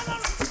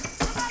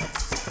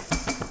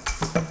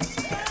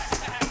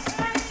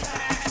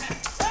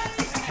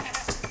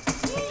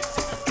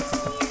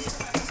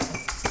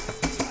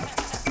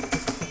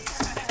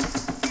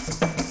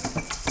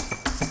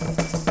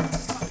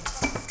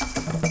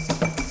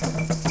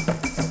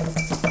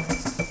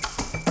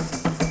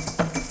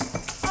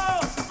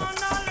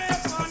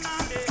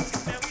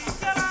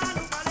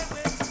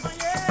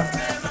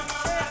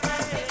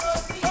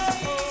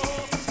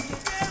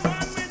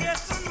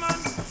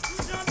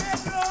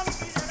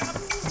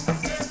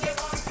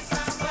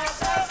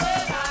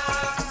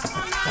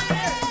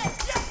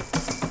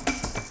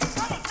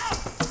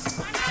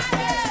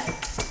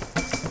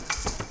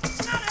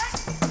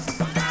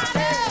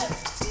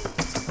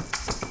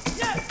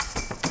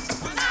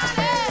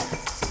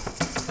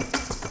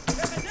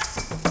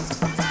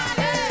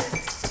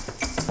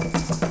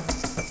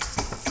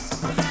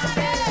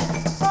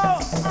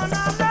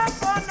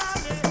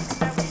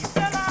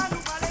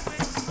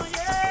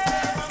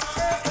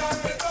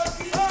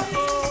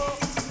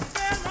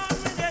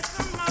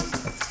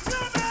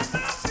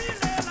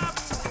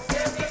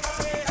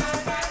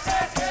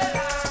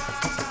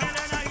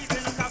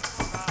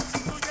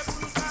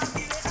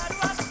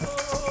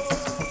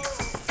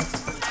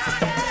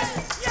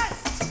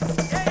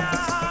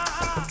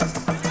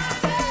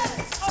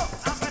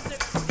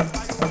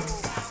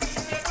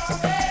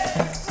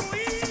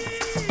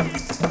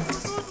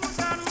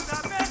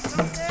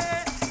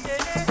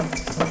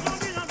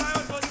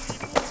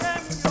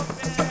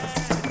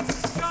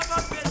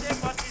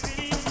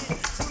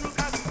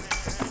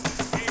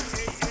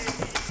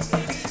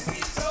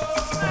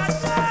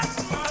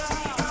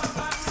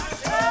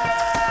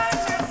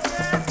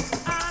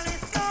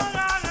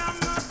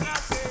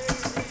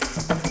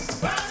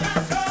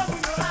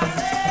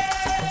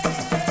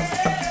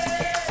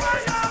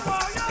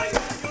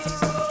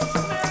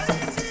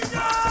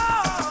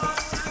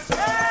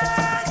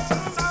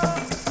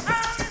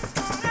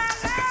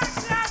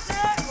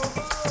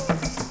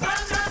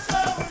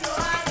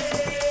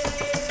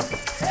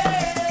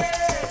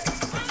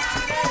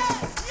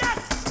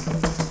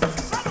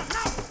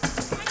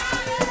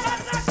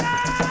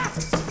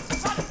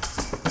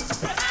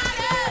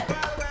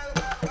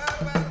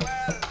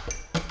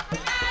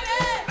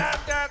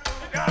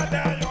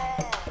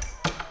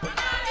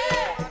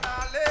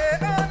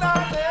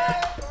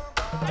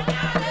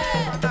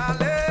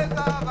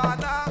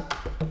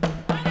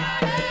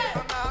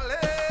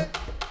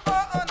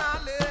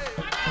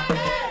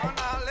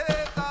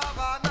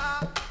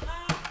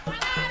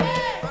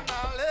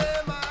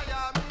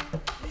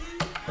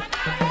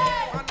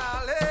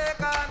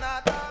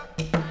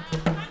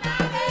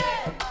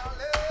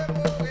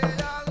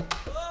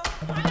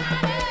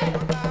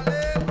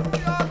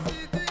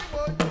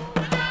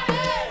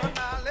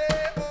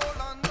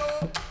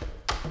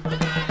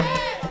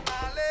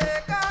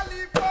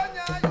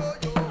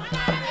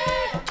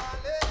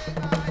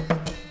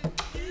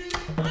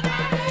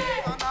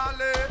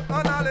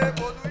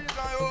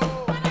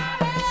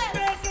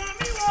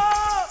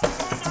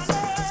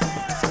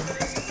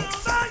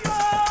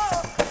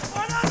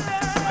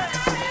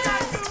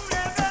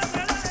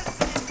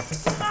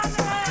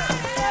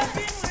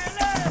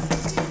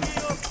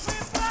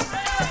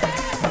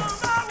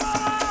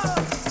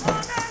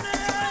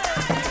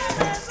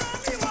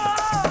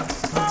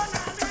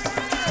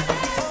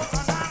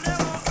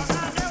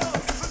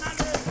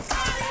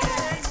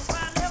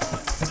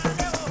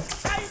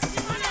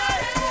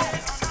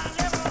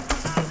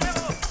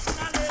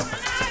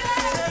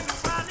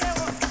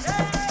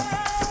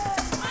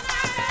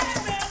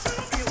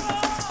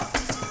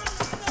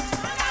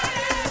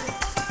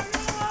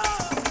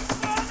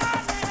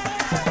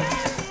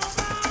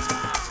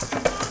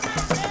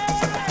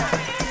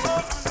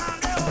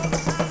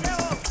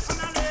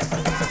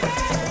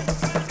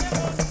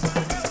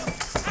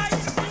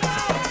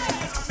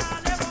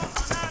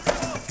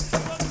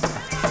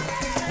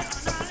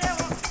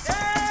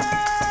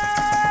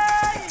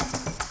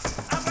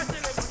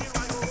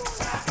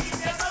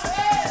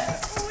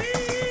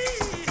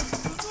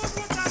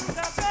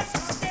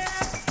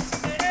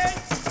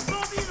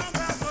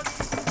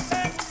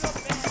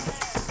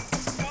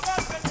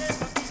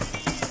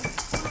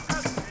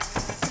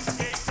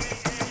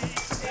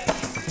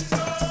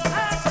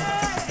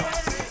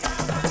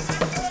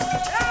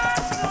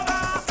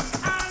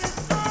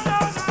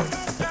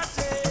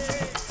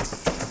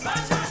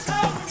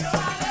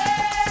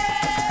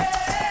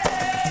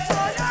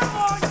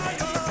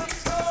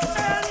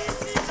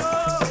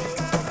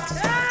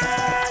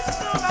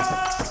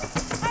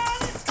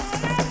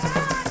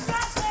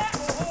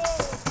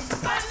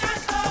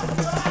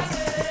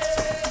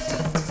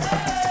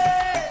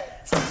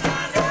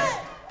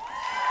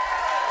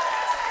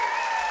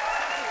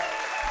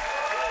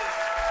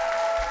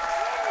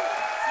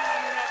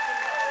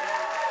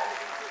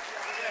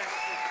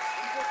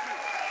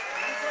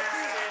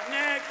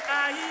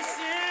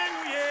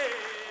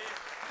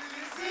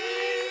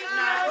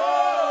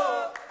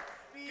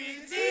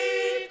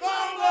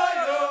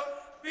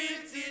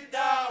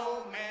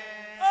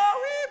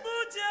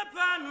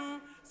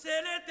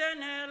c'est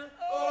l'Éternel.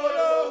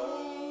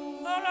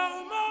 Olohou,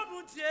 Olohou, mon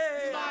bon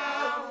Dieu.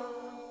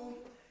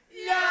 Maou,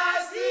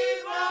 Yasi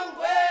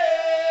Bangwe.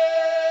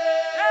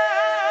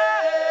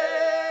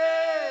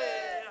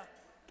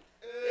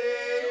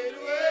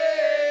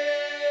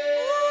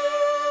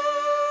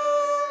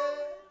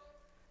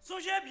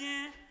 Songez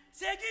bien,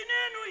 c'est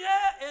Guinée nous y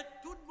est et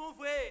tout bon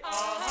vrai.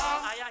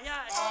 Aïe aïe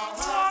aïe,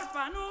 mort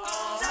pas nous,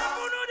 c'est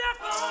pour nous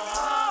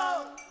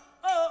défendre.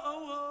 Oh oh oh,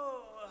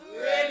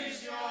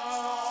 Religion,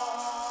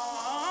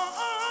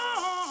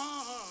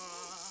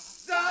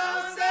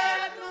 sans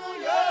cette nous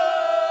yo.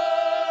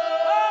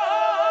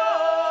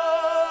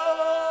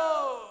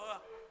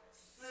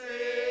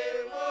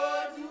 C'est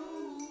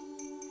vodou.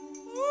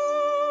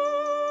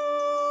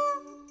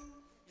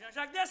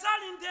 Jean-Jacques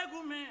Dessalines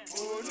dégoumé.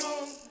 Oh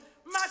non,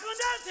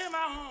 Macondel te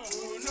marron.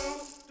 oh non,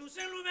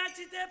 Toussaint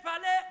Louverture te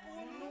palais.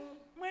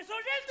 Moi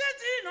songe te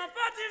dit non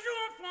pas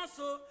toujours en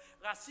François.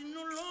 Racine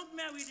nous longue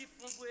mais oui di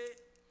font vrai.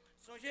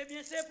 Songez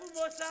bien c'est pour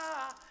moi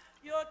ça.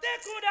 Yo te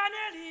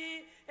condamné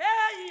li.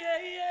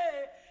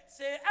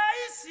 C'est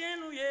haïtien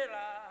nous y est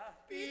là.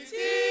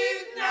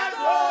 petit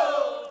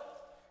Nago,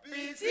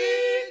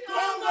 petit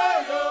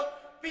Congolo,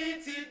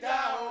 petit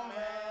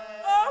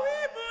Dahomey. Oh oui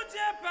bon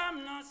Dieu pas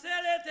non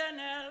c'est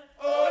l'Éternel.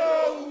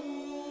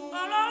 Olohou,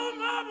 Alors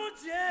mon bon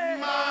Dieu.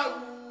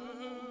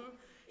 Maou,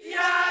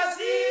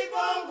 Yasi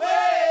Bangwe.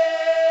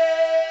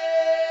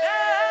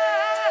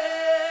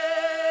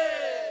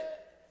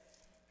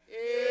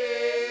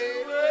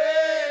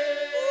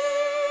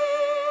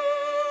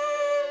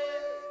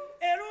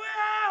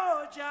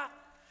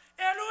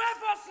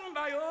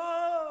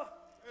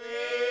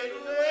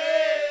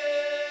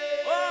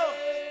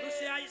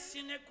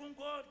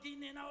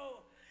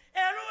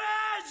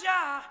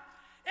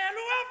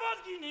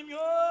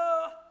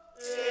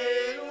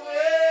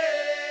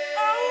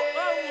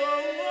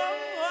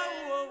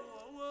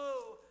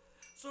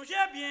 Songez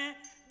bien,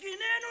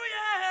 Guinée nous y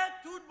est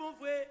tout bon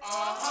vrai.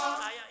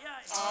 Aïe aïe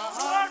aïe,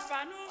 mort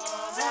pas nous,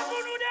 c'est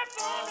pour nous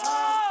défendre.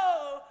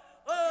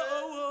 Oh oh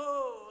oh,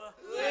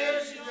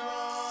 Religion,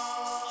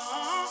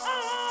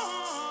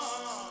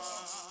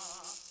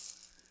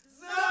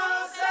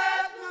 sans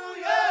cette nous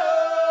yo.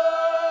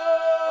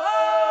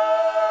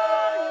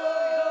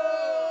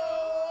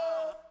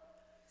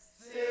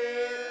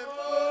 C'est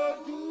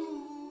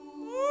vodou.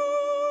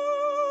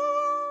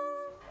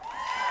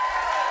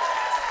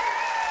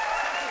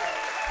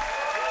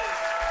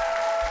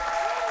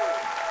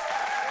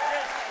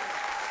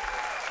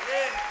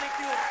 Thank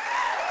you.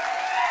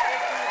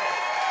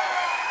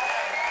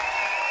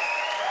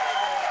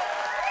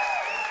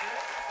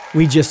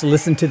 We just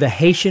listened to the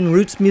Haitian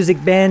roots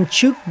music band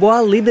Chouk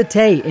Bwa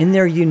Libéte in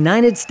their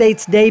United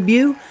States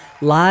debut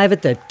live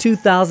at the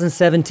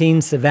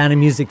 2017 Savannah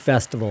Music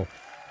Festival.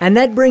 And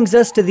that brings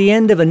us to the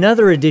end of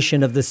another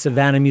edition of the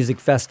Savannah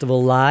Music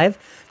Festival Live.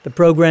 The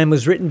program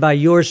was written by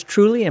yours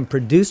truly and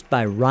produced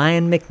by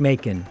Ryan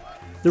McMakin.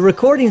 The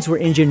recordings were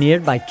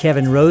engineered by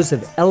Kevin Rose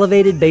of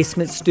Elevated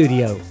Basement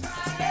Studio.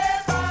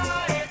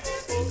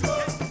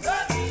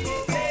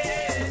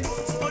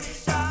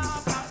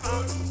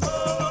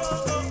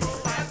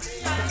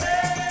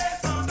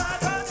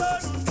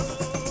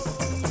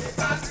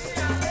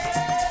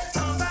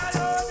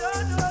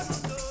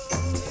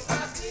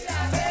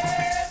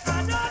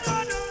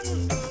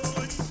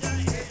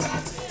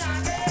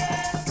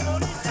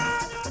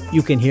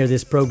 You can hear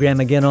this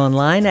program again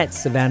online at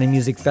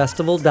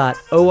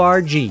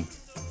savannahmusicfestival.org.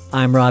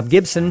 I'm Rob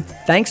Gibson.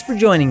 Thanks for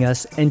joining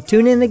us, and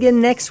tune in again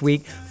next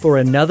week for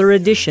another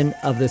edition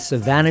of the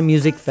Savannah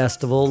Music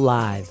Festival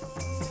Live.